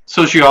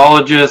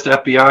sociologists,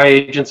 FBI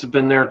agents have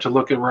been there to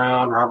look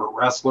around, Robert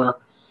Ressler,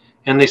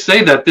 and they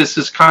say that this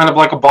is kind of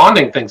like a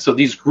bonding thing. So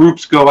these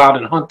groups go out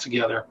and hunt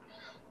together,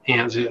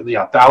 and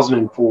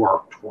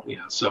 1,004,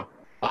 so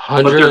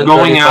 135% but they're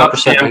going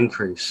out and,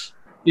 increase.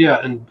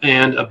 Yeah,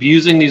 and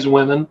abusing these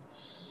women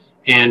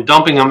and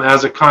dumping them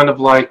as a kind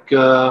of like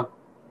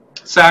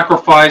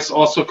sacrifice,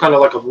 also kind of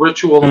like a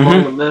ritual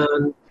among the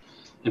men,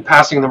 and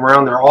passing them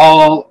around. They're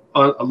all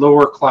a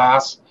lower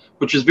class,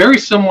 which is very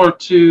similar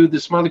to the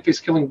smiley face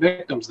killing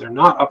victims. They're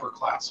not upper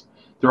class.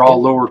 They're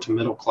all lower to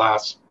middle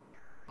class.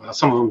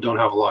 Some of them don't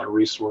have a lot of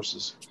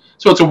resources.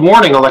 So it's a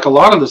warning. Like a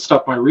lot of the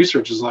stuff, my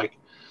research is like,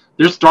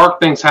 there's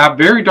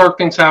very dark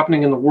things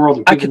happening in the world,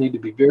 and people need to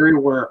be very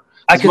aware.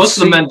 Most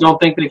of the men don't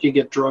think they could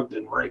get drugged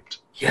and raped.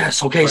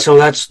 Yes. Okay. So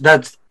that's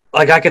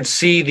like, I could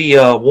see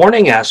the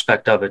warning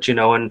aspect of it,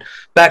 and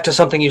back to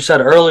something you said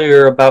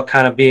earlier about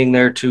kind of being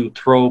there to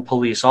throw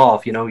police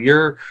off.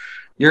 You're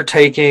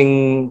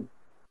taking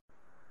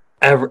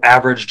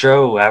average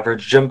Joe,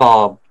 average Jim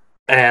Bob,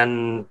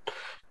 and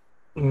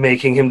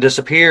making him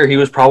disappear. He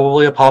was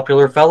probably a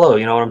popular fellow,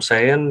 you know what I'm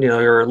saying?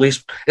 Or at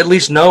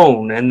least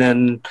known, and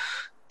then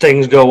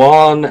things go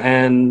on,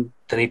 and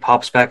then he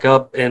pops back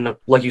up, and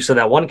like you said,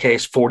 that one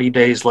case 40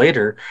 days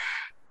later,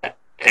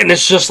 and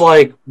it's just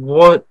like,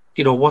 what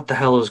the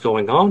hell is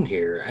going on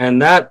here?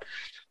 And that,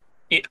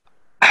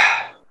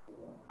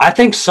 I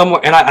think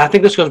somewhere, and I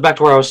think this goes back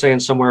to where I was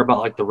saying somewhere about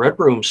like the Red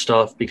Room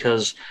stuff,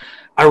 because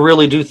I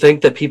really do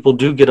think that people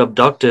do get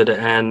abducted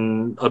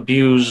and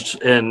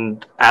abused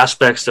in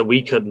aspects that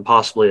we couldn't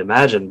possibly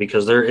imagine,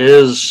 because there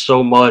is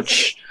so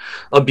much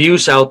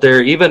abuse out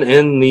there, even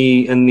in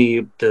the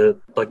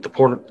like the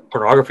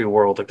pornography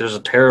world. Like, there's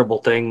terrible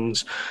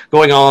things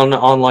going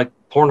on like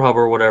Pornhub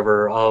or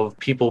whatever, of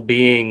people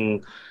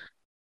being,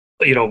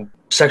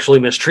 sexually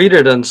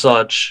mistreated and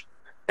such,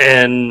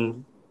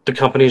 and the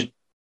companies,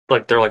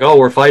 like, they're like, oh,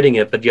 we're fighting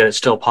it, but yet it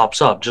still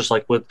pops up, just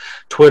like with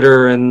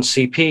Twitter and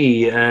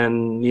CP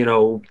and,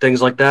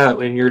 things like that.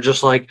 And you're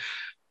just like,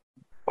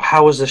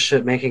 how is this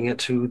shit making it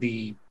to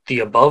the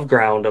above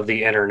ground of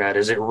the internet?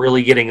 Is it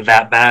really getting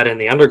that bad in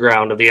the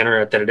underground of the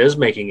internet that it is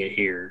making it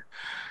here?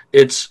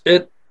 This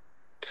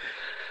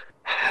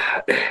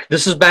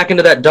is back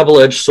into that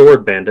double-edged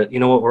sword, Bandit. You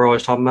know what we're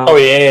always talking about? Oh,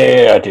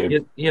 yeah,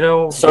 dude.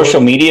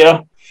 Social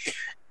media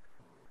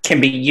can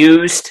be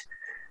used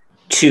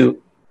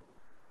to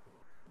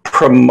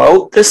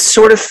promote this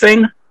sort of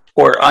thing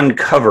or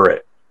uncover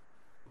it.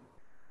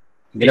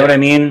 You know what I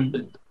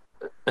mean?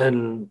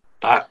 And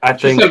I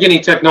think, just like any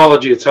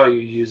technology, it's how you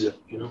use it,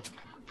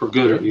 for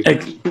good or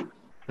evil.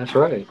 That's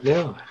right.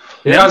 Yeah.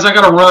 Guys, I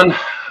got to run.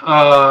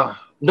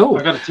 No,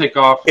 I got to take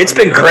off. It's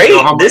been great.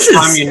 How much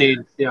time you need?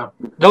 Yeah.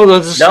 No,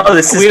 this is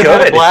good.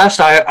 Had a blast.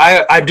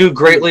 I do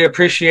greatly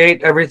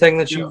appreciate everything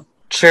that you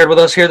shared with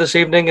us here this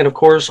evening, and of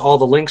course all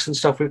the links and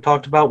stuff we've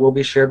talked about will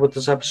be shared with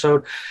this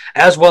episode,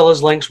 as well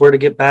as links where to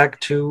get back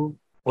to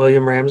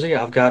William Ramsey.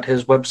 I've got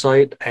his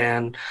website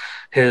and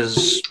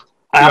his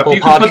Apple if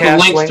you can podcast put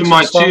the links to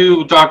my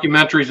 2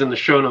 documentaries in the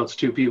show notes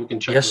too, people can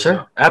check. Yes,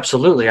 sir. Out.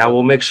 Absolutely, I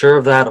will make sure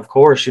of that, of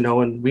course.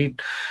 And we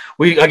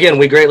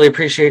greatly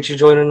appreciate you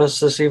joining us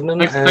this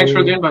evening. Thanks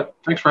for the invite.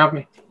 Thanks for having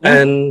me.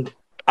 And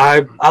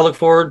I look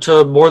forward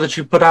to more that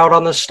you put out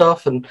on this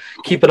stuff, and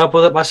keeping up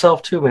with it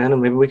myself too, man.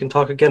 And maybe we can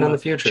talk again in the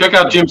future. Check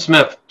out Jim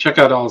Smith. Check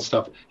out all the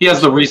stuff. He has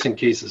the recent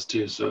cases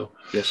too, so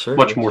yes, sir.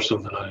 Much more so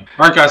than I do.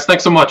 All right, guys.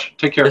 Thanks so much.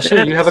 Take care. Yes,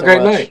 sir. You have a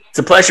great night. It's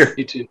a pleasure.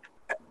 You too.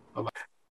 Bye-bye.